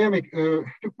I make two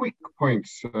quick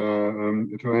points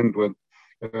to end with?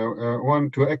 One,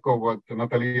 to echo what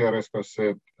Natalia Jareska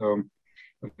said.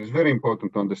 It's very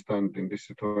important to understand in this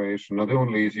situation, not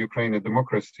only is Ukraine a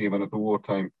democracy, even at the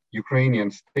wartime,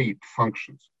 Ukrainian state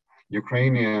functions.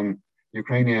 Ukrainian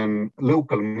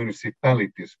local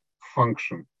municipalities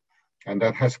function. And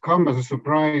that has come as a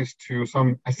surprise to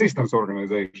some assistance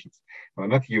organizations who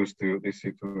are not used to this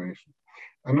situation.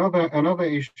 Another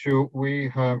issue, we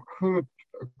have heard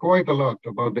quite a lot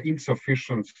about the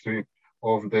insufficiency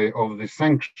of the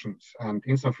sanctions and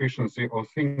insufficiency of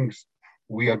things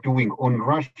we are doing on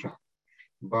Russia,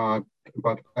 but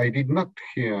I did not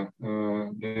hear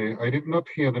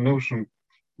the notion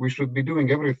we should be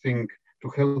doing everything to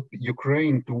help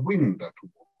Ukraine to win that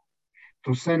war,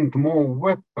 to send more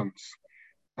weapons.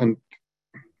 And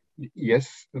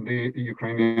yes, the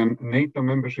Ukrainian NATO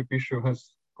membership issue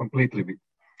has completely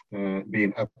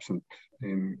been absent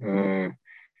in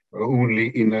only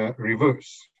in a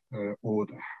reverse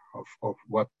order of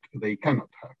what they cannot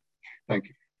have. Thank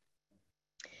you.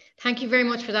 Thank you very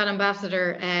much for that,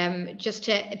 Ambassador. Just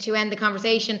to end the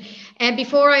conversation, and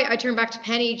before I turn back to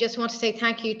Penny, just want to say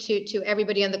thank you to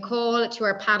everybody on the call, to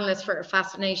our panelists for a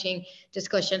fascinating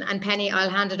discussion. And Penny,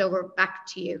 I'll hand it over back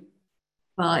to you.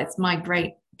 Well, it's my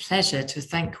great pleasure to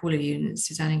thank all of you, and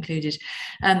Suzanne included.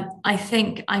 I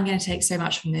think I'm going to take so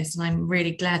much from this, and I'm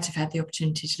really glad to have had the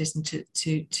opportunity to listen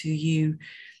to you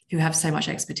who have so much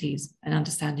expertise and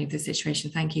understanding of the situation.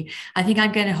 Thank you. I think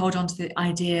I'm going to hold on to the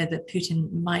idea that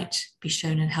Putin might be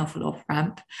shown a helpful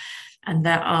off-ramp, and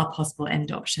there are possible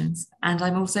end options. And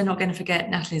I'm also not going to forget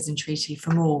Natalie's entreaty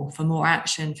for more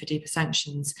action, for deeper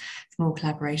sanctions, for more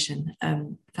collaboration.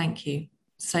 Thank you.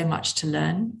 So much to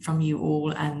learn from you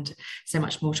all, and so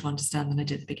much more to understand than I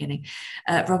did at the beginning.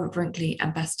 Robert Brinkley,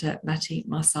 Ambassador Matti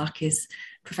Marsakis,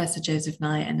 Professor Joseph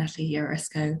Nye, and Natalie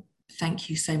Jareska, thank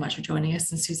you so much for joining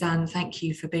us. And Suzanne, thank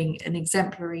you for being an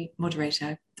exemplary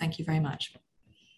moderator. Thank you very much.